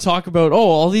 there's a lot of talk about,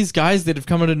 all these guys that have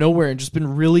come out of nowhere and just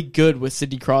been really good with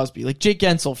Sidney Crosby. Like Jake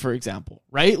Gensel, for example,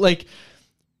 right? Like,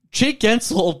 Jake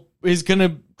Gensel is going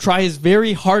to try his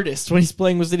very hardest when he's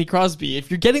playing with Sidney Crosby.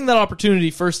 If you're getting that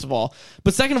opportunity, first of all.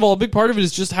 But second of all, a big part of it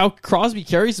is just how Crosby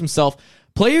carries himself.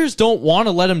 Players don't want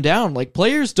to let him down. Like,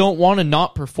 players don't want to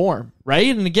not perform,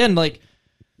 right? And again, like,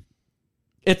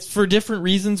 it's for different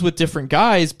reasons with different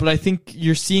guys, but I think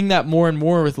you're seeing that more and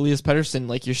more with Elias Pettersson.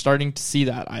 Like, you're starting to see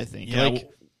that, I think. Yeah,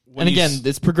 and again,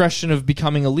 this progression of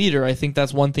becoming a leader, I think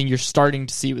that's one thing you're starting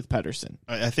to see with Pettersson.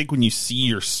 I think when you see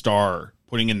your star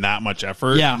putting in that much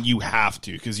effort, you have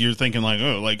to, because you're thinking like,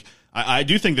 oh, like, I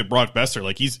do think that Brock Besser,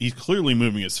 like, he's clearly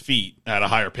moving his feet at a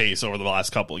higher pace over the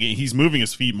last couple of games. He's moving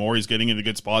his feet more. He's getting into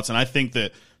good spots. And I think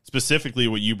that specifically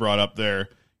what you brought up there,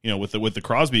 with the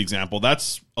Crosby example,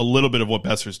 that's a little bit of what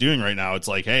Besser's doing right now. It's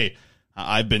like, hey,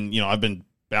 I've been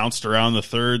bounced around the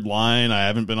third line. I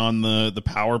haven't been on the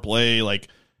power play. Like,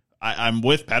 I'm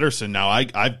with Pettersson now.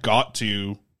 I've got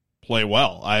to play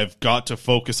well. I've got to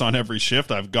focus on every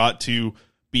shift. I've got to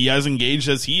be as engaged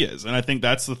as he is. And I think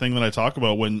that's the thing that I talk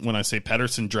about when I say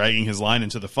Pettersson dragging his line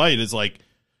into the fight, is like,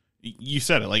 you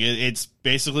said it. Like, it's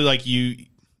basically like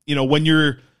when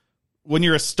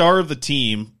you're a star of the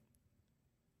team,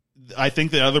 I think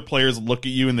that other players look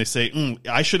at you and they say,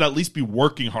 I should at least be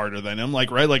working harder than him. Like,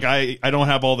 right? Like, I don't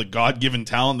have all the God-given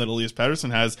talent that Elias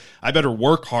Pettersson has. I better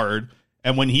work hard.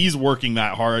 And when he's working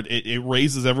that hard, it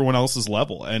raises everyone else's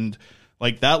level. And,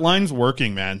 like, that line's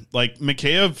working, man. Like,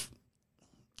 Mikheyev,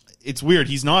 it's weird.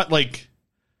 He's not, like,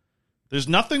 there's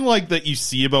nothing like that you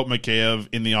see about Mikheyev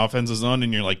in the offensive zone,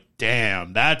 and you're like,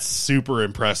 damn, that's super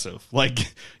impressive. Like,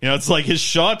 it's like his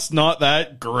shot's not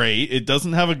that great. It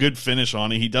doesn't have a good finish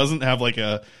on it. He doesn't have, like,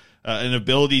 an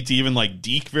ability to even, like,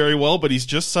 deke very well, but he's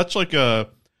just such, like, a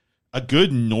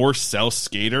good north-south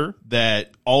skater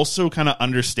that also kind of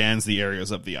understands the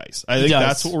areas of the ice. I think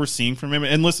that's what we're seeing from him.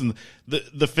 And listen,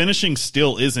 the finishing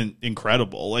still isn't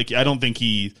incredible. Like, I don't think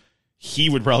he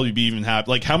would probably be even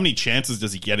happy. Like, how many chances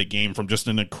does he get a game from just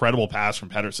an incredible pass from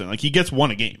Pettersson? Like, he gets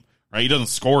one a game, right? He doesn't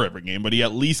score every game, but he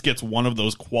at least gets one of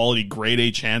those quality grade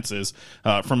A chances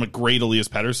from a great Elias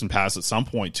Pettersson pass at some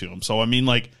point to him. So, I mean,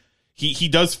 like, he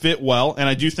does fit well, and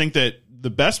I do think that the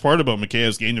best part about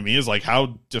Mikheyev's game to me is, like,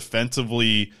 how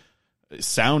defensively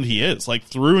sound he is. Like,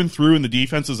 through and through in the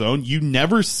defensive zone, you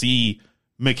never see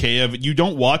Mikheyev, you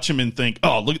don't watch him and think,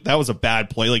 oh, look, that was a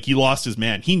bad play. Like, he lost his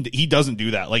man. He doesn't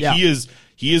do that. Like, he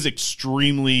is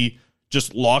extremely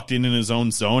just locked in his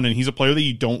own zone, and he's a player that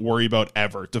you don't worry about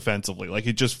ever defensively. Like,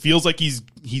 it just feels like he's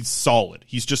solid.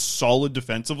 He's just solid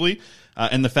defensively.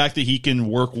 And the fact that he can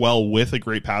work well with a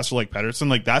great passer like Pettersson,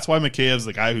 like, that's why Mikheyev's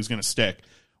the guy who's going to stick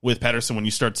with Pettersson when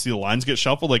you start to see the lines get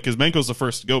shuffled. Like, Kuzmenko's the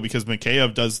first to go because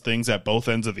Mikheyev does things at both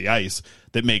ends of the ice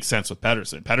that make sense with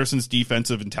Pettersson. Pettersson's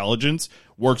defensive intelligence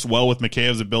works well with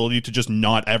Mikheyev's ability to just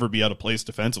not ever be out of place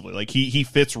defensively. Like, he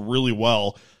fits really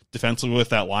well defensively with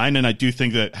that line, and I do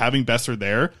think that having Besser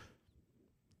there,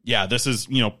 this is,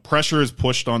 pressure is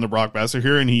pushed on the Brock Besser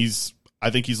here, and I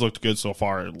think he's looked good so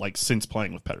far, like, since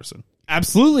playing with Pettersson.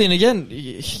 Absolutely. And again,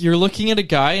 you're looking at a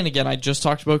guy, and again, I just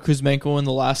talked about Kuzmenko in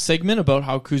the last segment about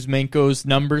how Kuzmenko's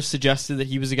numbers suggested that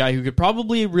he was a guy who could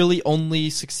probably really only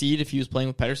succeed if he was playing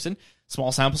with Pettersson.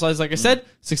 Small sample size, like I said,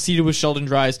 succeeded with Sheldon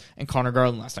Dries and Connor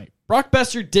Garland last night. Brock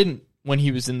Besser didn't when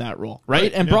he was in that role,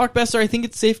 right? And Brock Besser, I think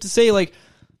it's safe to say, like,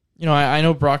 I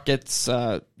know Brock gets,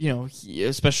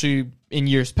 especially in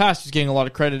years past, he's getting a lot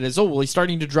of credit as, he's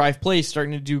starting to drive plays,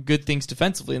 starting to do good things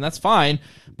defensively, and that's fine,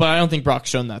 but I don't think Brock's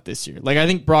shown that this year. Like, I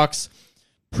think Brock's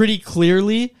pretty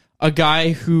clearly a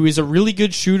guy who is a really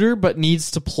good shooter, but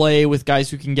needs to play with guys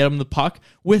who can get him the puck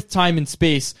with time and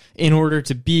space in order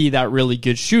to be that really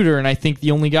good shooter, and I think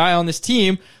the only guy on this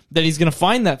team that he's going to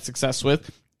find that success with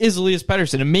is Elias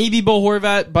Pettersson, and maybe Bo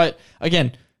Horvat, but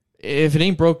again, if it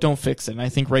ain't broke, don't fix it. And I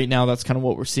think right now that's kind of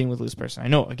what we're seeing with Elias Pettersson. I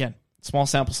know, again, small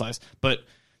sample size, but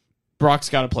Brock's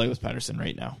got to play with Pettersson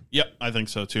right now. Yep, I think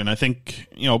so too. And I think,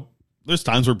 there's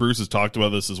times where Bruce has talked about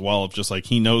this as well, of just like,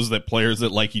 he knows that players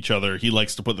that like each other, he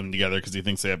likes to put them together because he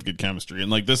thinks they have good chemistry. And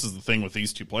like, this is the thing with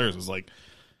these two players, is like,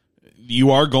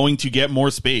 you are going to get more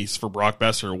space for Brock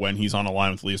Besser when he's on a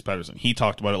line with Elias Pettersson. He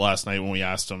talked about it last night when we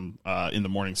asked him in the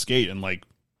morning skate, and like,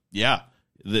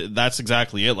 that's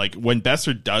exactly it. Like, when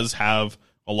Besser does have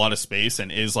a lot of space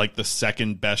and is like the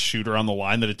second best shooter on the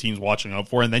line that a team's watching out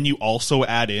for, and then you also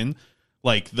add in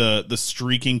like the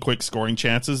streaking quick scoring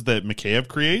chances that Mikheyev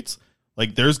creates,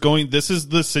 like, this is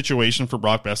the situation for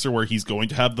Brock Besser where he's going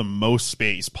to have the most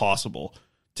space possible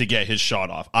to get his shot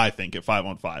off, I think, at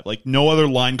 5-on-5. Like, no other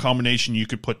line combination you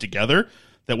could put together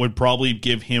that would probably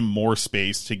give him more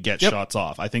space to get shots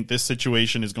off. I think this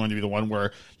situation is going to be the one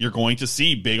where you're going to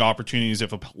see big opportunities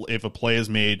if a play is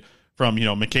made from,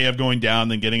 Mikheyev going down,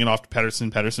 then getting it off to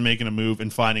Pettersson making a move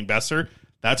and finding Besser.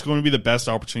 That's going to be the best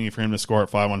opportunity for him to score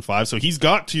at 5-on-5. So he's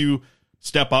got to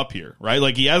step up here, right?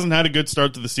 Like, he hasn't had a good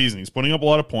start to the season. He's putting up a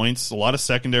lot of points, a lot of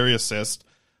secondary assists.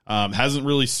 Hasn't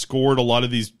really scored a lot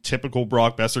of these typical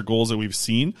Brock Besser goals that we've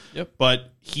seen. Yep.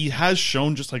 But he has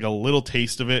shown just like a little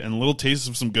taste of it and a little taste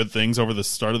of some good things over the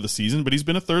start of the season. But he's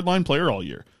been a third-line player all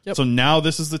year. Yep. So now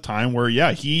this is the time where,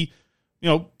 yeah, he,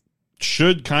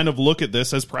 should kind of look at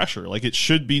this as pressure. Like, it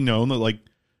should be known that, like,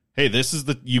 hey,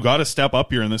 you got to step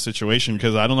up here in this situation,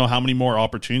 because I don't know how many more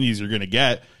opportunities you're going to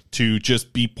get to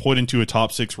just be put into a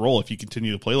top 6 role if you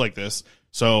continue to play like this.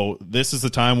 So this is the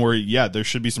time where, yeah, there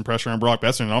should be some pressure on Brock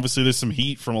Besser. And obviously there's some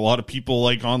heat from a lot of people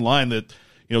like online that,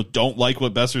 don't like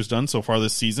what Besser's done so far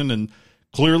this season. And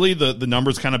clearly the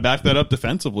numbers kind of back that up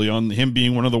defensively on him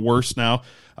being one of the worst now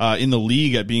in the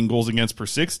league at being goals against per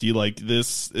 60. Like,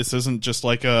 this isn't just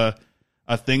like a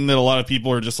thing that a lot of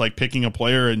people are just like picking a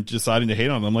player and deciding to hate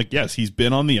on them. Like, yes, he's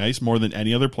been on the ice more than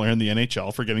any other player in the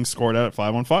NHL for getting scored at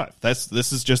 5-on-5.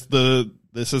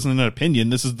 This isn't an opinion.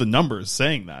 This is the numbers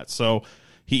saying that. So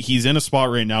he's in a spot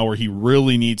right now where he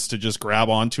really needs to just grab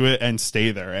onto it and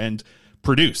stay there and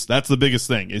produce. That's the biggest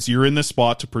thing, is you're in this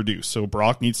spot to produce. So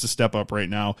Brock needs to step up right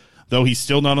now. Though he's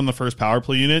still not on the first power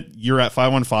play unit, you're at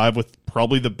 5-on-5 with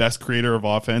probably the best creator of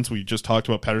offense. We just talked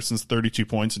about Pettersson's 32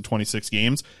 points in 26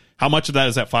 games. How much of that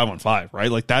is at 5-on-5,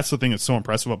 right? Like, that's the thing that's so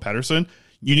impressive about Pettersson.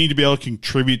 You need to be able to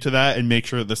contribute to that and make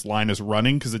sure that this line is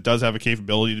running, because it does have a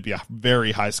capability to be a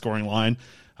very high-scoring line.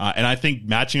 And I think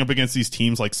matching up against these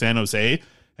teams like San Jose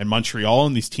and Montreal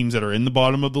and these teams that are in the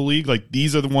bottom of the league, like,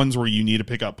 these are the ones where you need to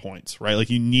pick up points, right? Like,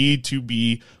 you need to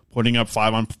be putting up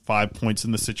 5-on-5 points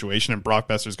in this situation, and Brock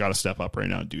Besser's got to step up right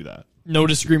now and do that. No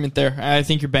disagreement there. I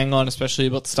think you're bang on, especially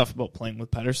about the stuff about playing with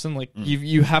Pettersson. Like,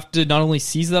 you have to not only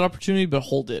seize that opportunity, but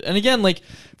hold it. And again, like,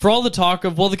 for all the talk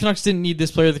of, well, the Canucks didn't need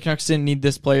this player, the Canucks didn't need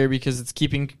this player because it's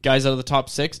keeping guys out of the top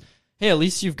 6. Hey, at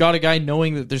least you've got a guy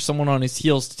knowing that there's someone on his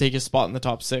heels to take his spot in the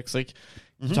top 6. Like,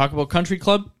 you talk about country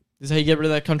club, this is how you get rid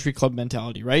of that country club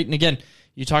mentality, right? And again,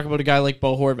 you talk about a guy like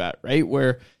Bo Horvat, right?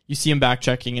 Where you see him back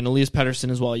checking, and Elias Pettersson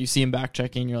as well. You see him back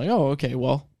checking, and you're like, oh, okay,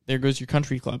 well, there goes your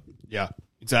country club. Yeah,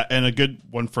 exactly. And a good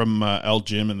one from L.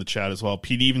 Jim in the chat as well.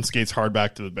 Pete even skates hard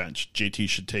back to the bench. JT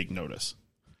should take notice.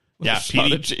 Yeah,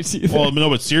 Pete. Well, no,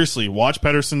 but seriously, watch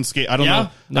Pettersson skate. I don't know.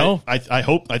 No,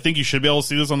 I think you should be able to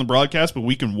see this on the broadcast, but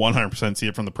we can 100% see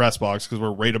it from the press box because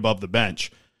we're right above the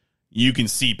bench. You can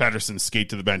see Pettersson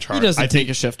skate to the bench hard. He doesn't take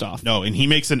a shift off. No, and he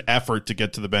makes an effort to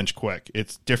get to the bench quick.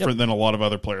 It's different than a lot of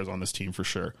other players on this team for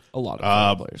sure. A lot of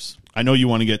other players. I know you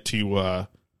want to get to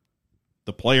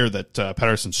the player that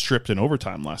Pettersson stripped in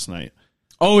overtime last night.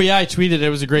 Oh, yeah, I tweeted. It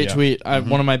was a great tweet.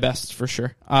 One of my best, for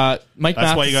sure. Mike Matheson.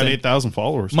 That's why you got 8,000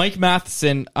 followers. Mike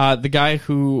Matheson, the guy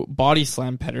who body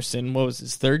slammed Pettersson, what was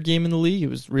his third game in the league? It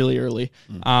was really early.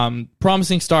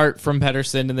 Promising start from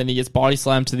Pettersson, and then he gets body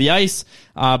slammed to the ice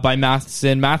by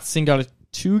Matheson. Matheson got a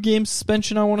 2-game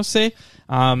suspension, I want to say.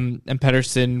 And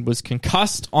Pettersson was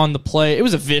concussed on the play. It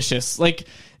was a vicious,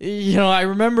 I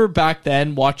remember back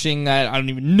then watching that. I don't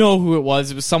even know who it was.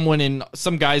 It was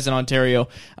some guys in Ontario.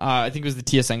 I think it was the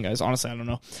TSN guys. Honestly, I don't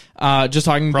know. Just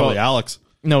talking probably about Alex.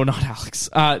 No, not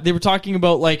Alex. They were talking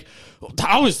about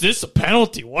how is this a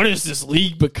penalty? What is this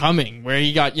league becoming? Where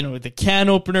he got, the can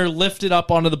opener lifted up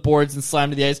onto the boards and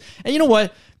slammed to the ice. And you know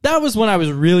what? That was when I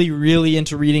was really, really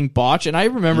into reading Botch, and I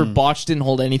remember Botch didn't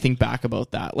hold anything back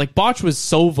about that. Like, Botch was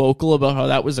so vocal about how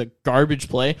that was a garbage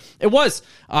play. It was.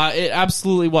 It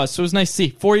absolutely was. So it was nice to see.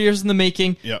 4 years in the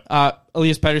making. Yep.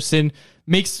 Elias Pettersson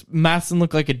makes Matheson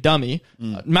look like a dummy.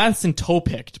 Matheson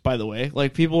toe-picked, by the way.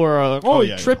 Like, people were like,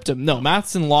 he tripped him. No,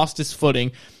 Matheson lost his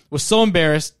footing, was so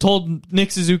embarrassed, told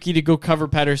Nick Suzuki to go cover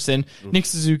Pettersson. Nick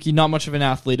Suzuki, not much of an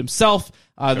athlete himself.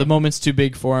 The moment's too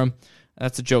big for him.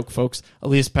 That's a joke, folks.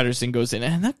 Elias Pettersson goes in,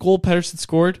 and that goal Pettersson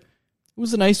scored, it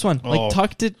was a nice one.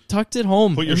 Tucked it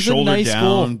home. Put your shoulder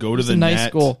down, go to the net. Nice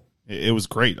goal. It was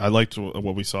great. I liked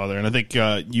what we saw there, and I think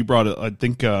you brought it. I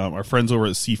think our friends over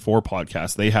at C4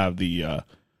 Podcast, they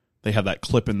have that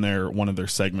clip in there, one of their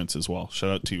segments as well. Shout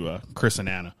out to Chris and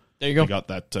Anna. There you go. They got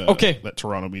that. That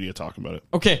Toronto media talking about it.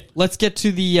 Okay, let's get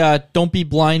to the "Don't Be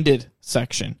Blinded"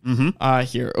 section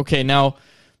here. Okay, now.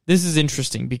 This is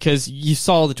interesting because you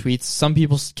saw the tweets. Some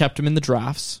people kept him in the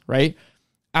drafts, right?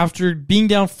 After being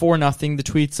down 4-0, the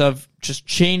tweets of just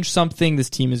change something.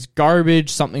 This team is garbage.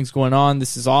 Something's going on.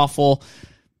 This is awful.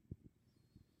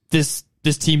 This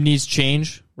team needs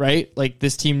change, right? Like,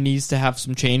 this team needs to have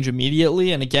some change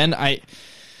immediately. And again,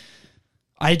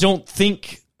 I don't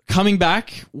think coming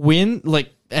back winning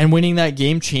that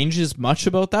game changes much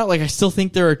about that. Like, I still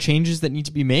think there are changes that need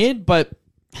to be made, but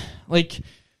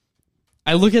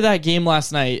I look at that game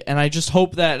last night, and I just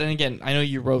hope that, and again, I know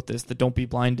you wrote this, the don't be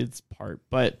blinded part,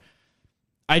 but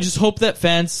I just hope that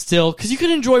fans still, because you can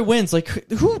enjoy wins. Like,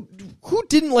 who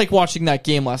didn't like watching that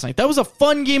game last night? That was a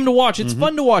fun game to watch. It's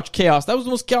fun to watch chaos. That was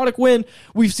the most chaotic win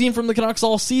we've seen from the Canucks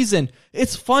all season.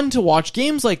 It's fun to watch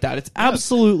games like that. It's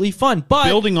absolutely fun. But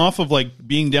building off of like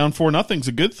being down 4-0 is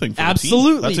a good thing for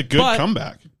absolutely. the team. That's a good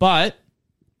comeback. But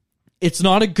it's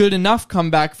not a good enough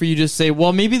comeback for you to say,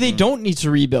 well, maybe they don't need to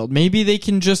rebuild. Maybe they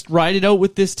can just ride it out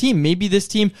with this team. Maybe this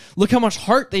team, look how much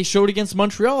heart they showed against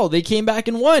Montreal. They came back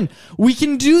and won. We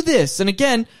can do this. And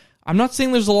again, I'm not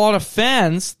saying there's a lot of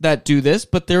fans that do this,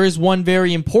 but there is one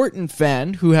very important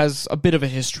fan who has a bit of a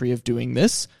history of doing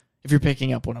this, if you're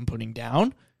picking up what I'm putting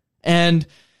down. And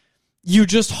you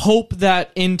just hope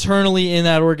that internally in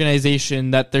that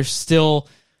organization that there's still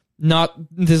not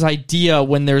this idea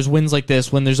when there's wins like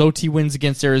this, when there's OT wins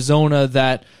against Arizona,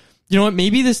 that, you know what,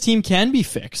 maybe this team can be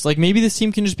fixed. Like, maybe this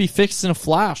team can just be fixed in a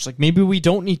flash. Like, maybe we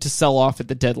don't need to sell off at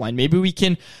the deadline. Maybe we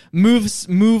can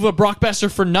move a Brock Besser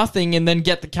for nothing and then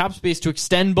get the cap space to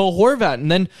extend Bo Horvat,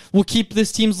 and then we'll keep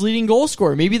this team's leading goal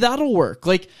scorer. Maybe that'll work.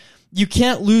 Like, you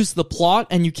can't lose the plot,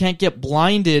 and you can't get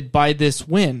blinded by this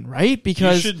win, right?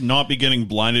 Because you should not be getting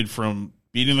blinded from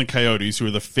beating the Coyotes, who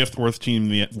are the fifth worst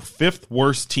team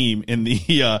in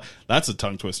the that's a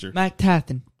tongue twister. Mike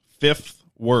Tathan. Fifth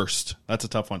worst. That's a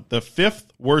tough one. The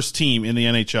fifth worst team in the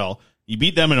NHL. You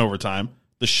beat them in overtime.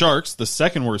 The Sharks, the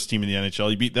second worst team in the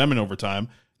NHL. You beat them in overtime.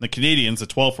 The Canadiens, the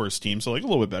 12th worst team, so like a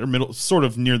little bit better, middle, sort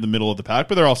of near the middle of the pack,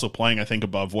 but they're also playing, I think,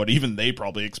 above what even they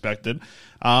probably expected.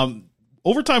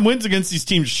 Overtime wins against these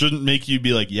teams shouldn't make you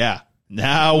be like, yeah,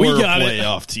 now we're a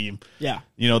playoff team. Yeah.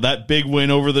 You know, that big win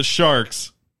over the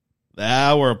Sharks,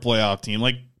 now we're a playoff team.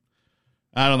 Like,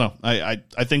 I don't know.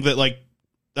 I think that, like,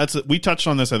 we touched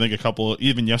on this, I think,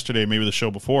 even yesterday, maybe the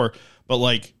show before, but,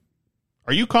 like,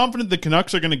 are you confident the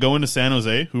Canucks are going to go into San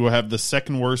Jose, who have the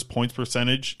second worst points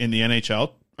percentage in the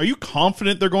NHL? Are you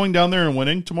confident they're going down there and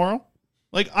winning tomorrow?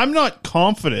 Like, I'm not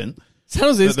confident. San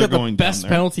Jose's got the best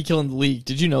penalty kill in the league.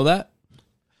 Did you know that?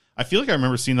 I feel like I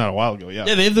remember seeing that a while ago, yeah.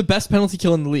 Yeah, they have the best penalty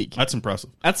kill in the league. That's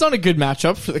impressive. That's not a good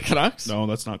matchup for the Canucks. No,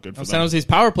 that's not good for them. San Jose's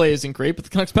power play isn't great, but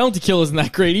the Canucks penalty kill isn't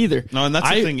that great either. No, and that's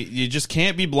the thing. You just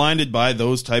can't be blinded by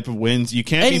those type of wins. You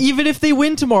can't. And even if they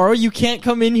win tomorrow, you can't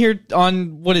come in here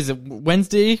on, what is it,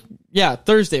 Wednesday? Yeah,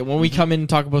 Thursday, when we come in and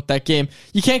talk about that game.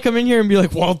 You can't come in here and be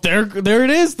like, well, there it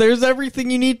is. There's everything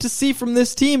you need to see from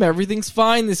this team. Everything's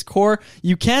fine. This core,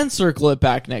 you can circle it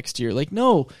back next year. Like,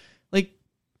 no. Like,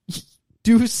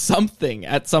 do something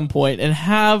at some point and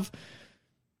have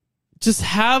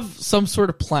some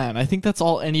sort of plan. I think that's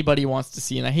all anybody wants to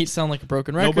see. And I hate to sound like a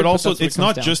broken record. No, but also it's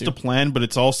not just to. a plan, but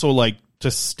it's also like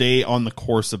to stay on the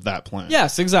course of that plan.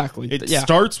 Yes, exactly. It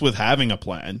starts with having a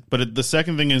plan, but the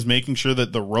second thing is making sure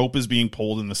that the rope is being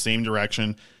pulled in the same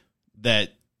direction, that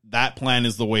plan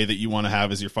is the way that you want to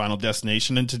have as your final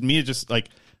destination. And to me, it just, like,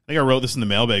 I think I wrote this in the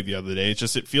mailbag the other day. It's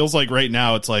just, it feels like right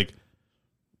now it's like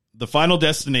the final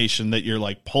destination that you're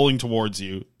like pulling towards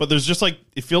you, but there's just like,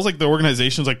 it feels like the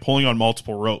organization's like pulling on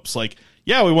multiple ropes. Like,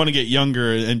 yeah, we want to get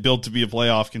younger and build to be a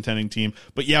playoff contending team,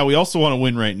 but yeah, we also want to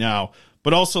win right now.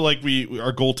 But also, like,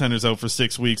 our goaltender's out for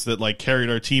 6 weeks that, like,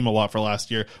 carried our team a lot for last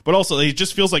year. But also, it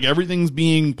just feels like everything's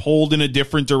being pulled in a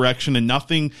different direction, and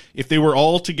nothing, if they were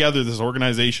all together, this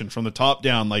organization, from the top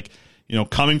down, like, you know,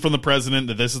 coming from the president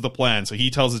that this is the plan. So he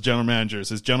tells his general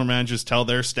managers tell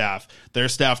their staff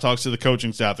talks to the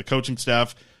coaching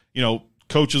staff, you know,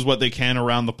 coaches what they can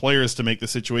around the players to make the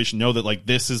situation know that, like,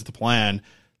 this is the plan.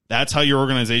 That's how your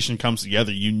organization comes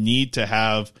together. You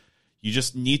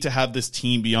just need to have this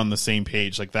team be on the same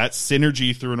page. Like, that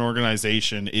synergy through an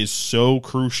organization is so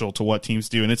crucial to what teams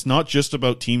do. And it's not just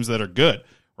about teams that are good,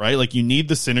 right? Like, you need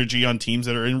the synergy on teams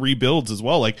that are in rebuilds as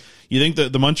well. Like, you think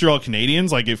that the Montreal Canadiens,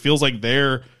 like, it feels like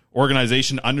their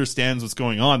organization understands what's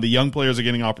going on. The young players are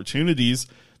getting opportunities.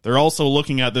 They're also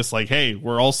looking at this like, hey,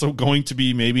 we're also going to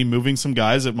be maybe moving some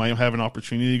guys that might have an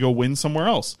opportunity to go win somewhere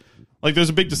else. Like, there's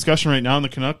a big discussion right now in the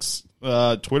Canucks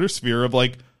Twitter sphere of,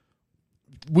 like,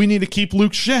 we need to keep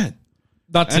Luke Schenn.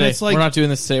 Not today. It's like, we're not doing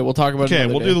this today. We'll talk about it. Okay,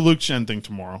 we'll do the Luke Schenn thing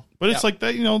tomorrow. But it's like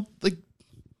that, you know, like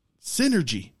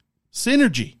synergy.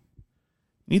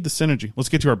 Need the synergy. Let's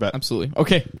get to our bet. Absolutely.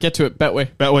 Okay, get to it. Betway.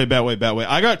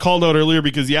 I got called out earlier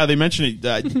because, yeah, they mentioned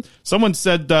it. Someone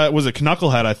said, was a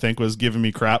Knucklehead, I think, was giving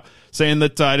me crap, saying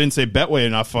that I didn't say Betway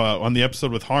enough on the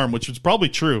episode with Harm, which was probably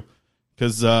true.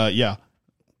 Because, yeah,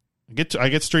 I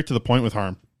get straight to the point with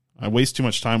Harm. I waste too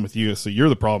much time with you, so you're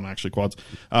the problem, actually, Quads.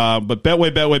 But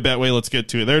Betway, let's get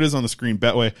to it. There it is on the screen,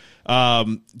 Betway.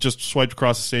 Just swiped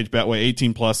across the stage, Betway,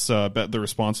 18 plus, bet the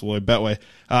responsible way, Betway.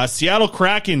 Seattle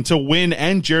Kraken to win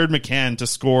and Jared McCann to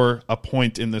score a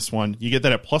point in this one. You get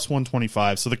that at plus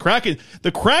 125. So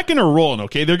the Kraken are rolling,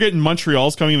 okay? They're getting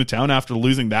Montreal's coming into town after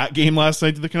losing that game last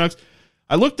night to the Canucks.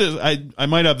 I looked at, I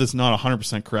might have this not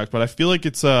 100% correct, but I feel like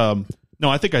it's, no,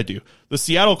 I think I do. The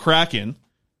Seattle Kraken,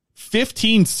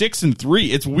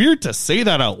 15-6-3. It's weird to say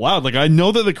that out loud. Like, I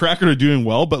know that the Kraken are doing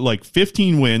well, but like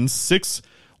 15 wins, 6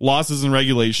 losses in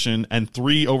regulation, and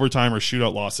 3 overtime or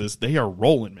shootout losses. They are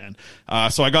rolling, man.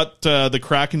 So I got the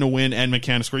Kraken to win and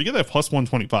McCann to score. You get that plus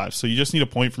 125. So you just need a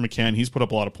point for McCann. He's put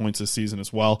up a lot of points this season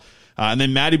as well. And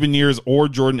then Matty Beniers or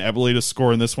Jordan Eberle to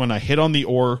score in this one. I hit on the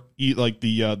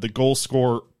the goal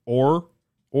score or,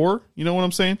 you know what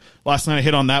I'm saying? Last night I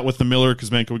hit on that with the Miller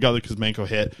Kuzmenko. We got the Kuzmenko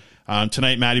hit.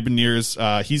 Tonight, Matty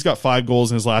Beniers, he's got 5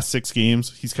 goals in his last 6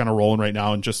 games. He's kind of rolling right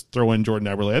now, and just throw in Jordan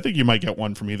Eberle. I think you might get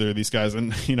one from either of these guys.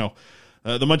 And,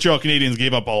 the Montreal Canadiens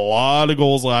gave up a lot of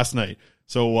goals last night.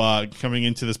 So coming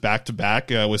into this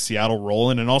back-to-back with Seattle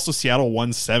rolling, and also Seattle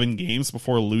won 7 games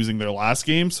before losing their last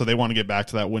game, so they want to get back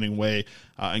to that winning way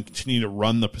and continue to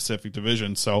run the Pacific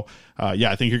Division. So, I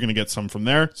think you're going to get some from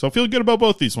there. So feel good about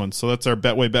both these ones. So that's our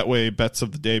Betway bets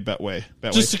of the day, Betway.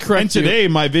 Just to correct and today,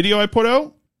 my video I put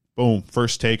out, boom,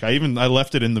 first take. I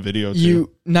left it in the video too.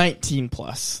 19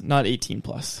 plus, not 18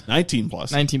 plus. 19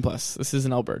 plus. 19 plus. This is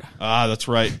in Alberta. That's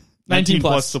right. 19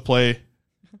 plus to play.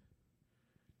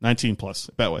 19 plus.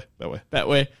 Betway.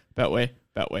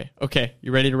 Okay,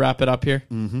 you ready to wrap it up here?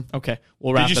 Mm-hmm. Okay,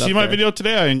 we'll wrap it up. Did you see my video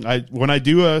today? I when I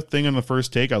do a thing on the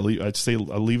first take, I'll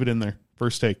leave it in there.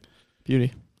 First take.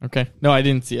 Beauty. Okay. No, I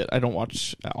didn't see it. I don't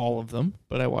watch all of them,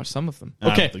 but I watched some of them.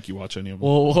 Okay. I don't think you watch any of them.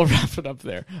 We'll wrap it up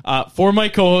there. For my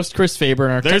co-host, Chris Faber,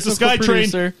 and our There's the Sky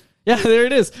producer, Train. Yeah, there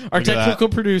it is. Our technical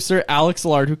producer, Alex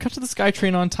Lard, who cut to the Sky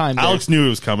Train on time. Alex knew it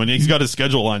was coming. He's got his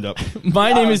schedule lined up.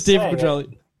 My name is David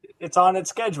Quadrelli. It's on its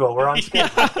schedule. We're on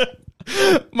schedule.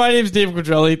 My name is David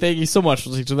Quadrelli. Thank you so much for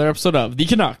listening to another episode of The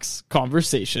Canucks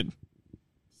Conversation.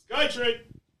 Sky Train.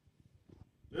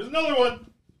 There's another one.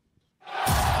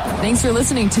 Thanks for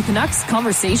listening to Canucks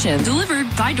Conversation, delivered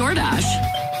by DoorDash.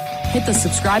 Hit the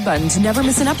subscribe button to never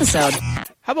miss an episode.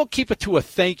 How about keep it to a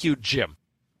thank you, Jim?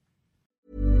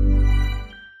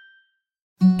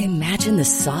 Imagine the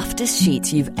softest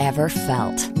sheets you've ever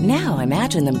felt. Now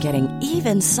imagine them getting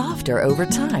even softer over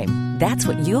time. That's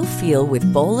what you'll feel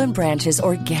with Boll & Branch's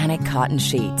organic cotton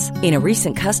sheets. In a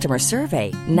recent customer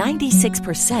survey,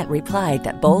 96% replied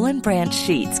that Boll & Branch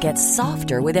sheets get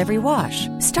softer with every wash.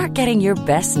 Start getting your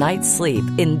best night's sleep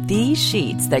in these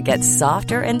sheets that get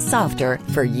softer and softer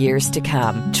for years to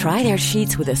come. Try their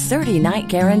sheets with a 30-night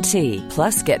guarantee.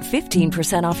 Plus, get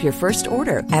 15% off your first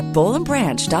order at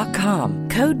bollandbranch.com.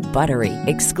 Code BUTTERY.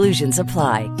 Exclusions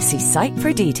apply. See site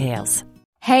for details.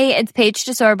 Hey, it's Paige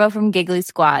DeSorbo from Giggly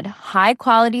Squad. High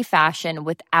quality fashion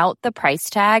without the price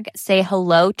tag. Say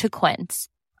hello to Quince.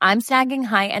 I'm snagging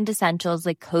high-end essentials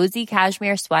like cozy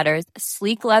cashmere sweaters,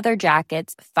 sleek leather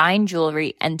jackets, fine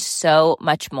jewelry, and so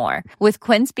much more. With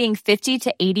Quince being 50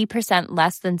 to 80%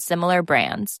 less than similar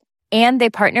brands. And they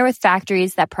partner with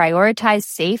factories that prioritize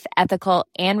safe, ethical,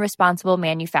 and responsible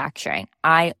manufacturing.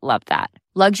 I love that.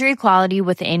 Luxury quality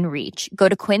within reach. Go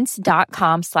to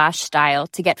quince.com/style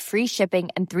to get free shipping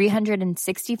and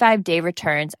 365-day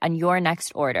returns on your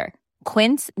next order.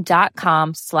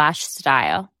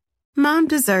 Quince.com/style. Mom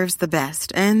deserves the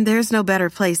best, and there's no better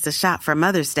place to shop for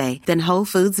Mother's Day than Whole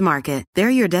Foods Market. They're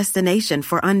your destination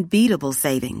for unbeatable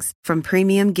savings, from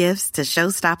premium gifts to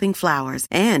show-stopping flowers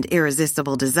and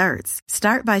irresistible desserts.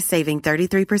 Start by saving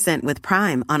 33% with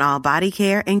Prime on all body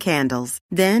care and candles.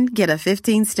 Then get a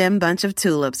 15-stem bunch of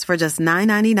tulips for just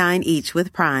 $9.99 each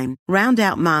with Prime. Round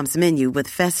out Mom's menu with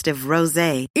festive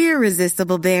rosé,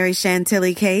 irresistible berry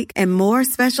chantilly cake, and more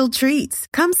special treats.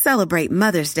 Come celebrate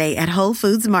Mother's Day at Whole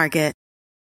Foods Market.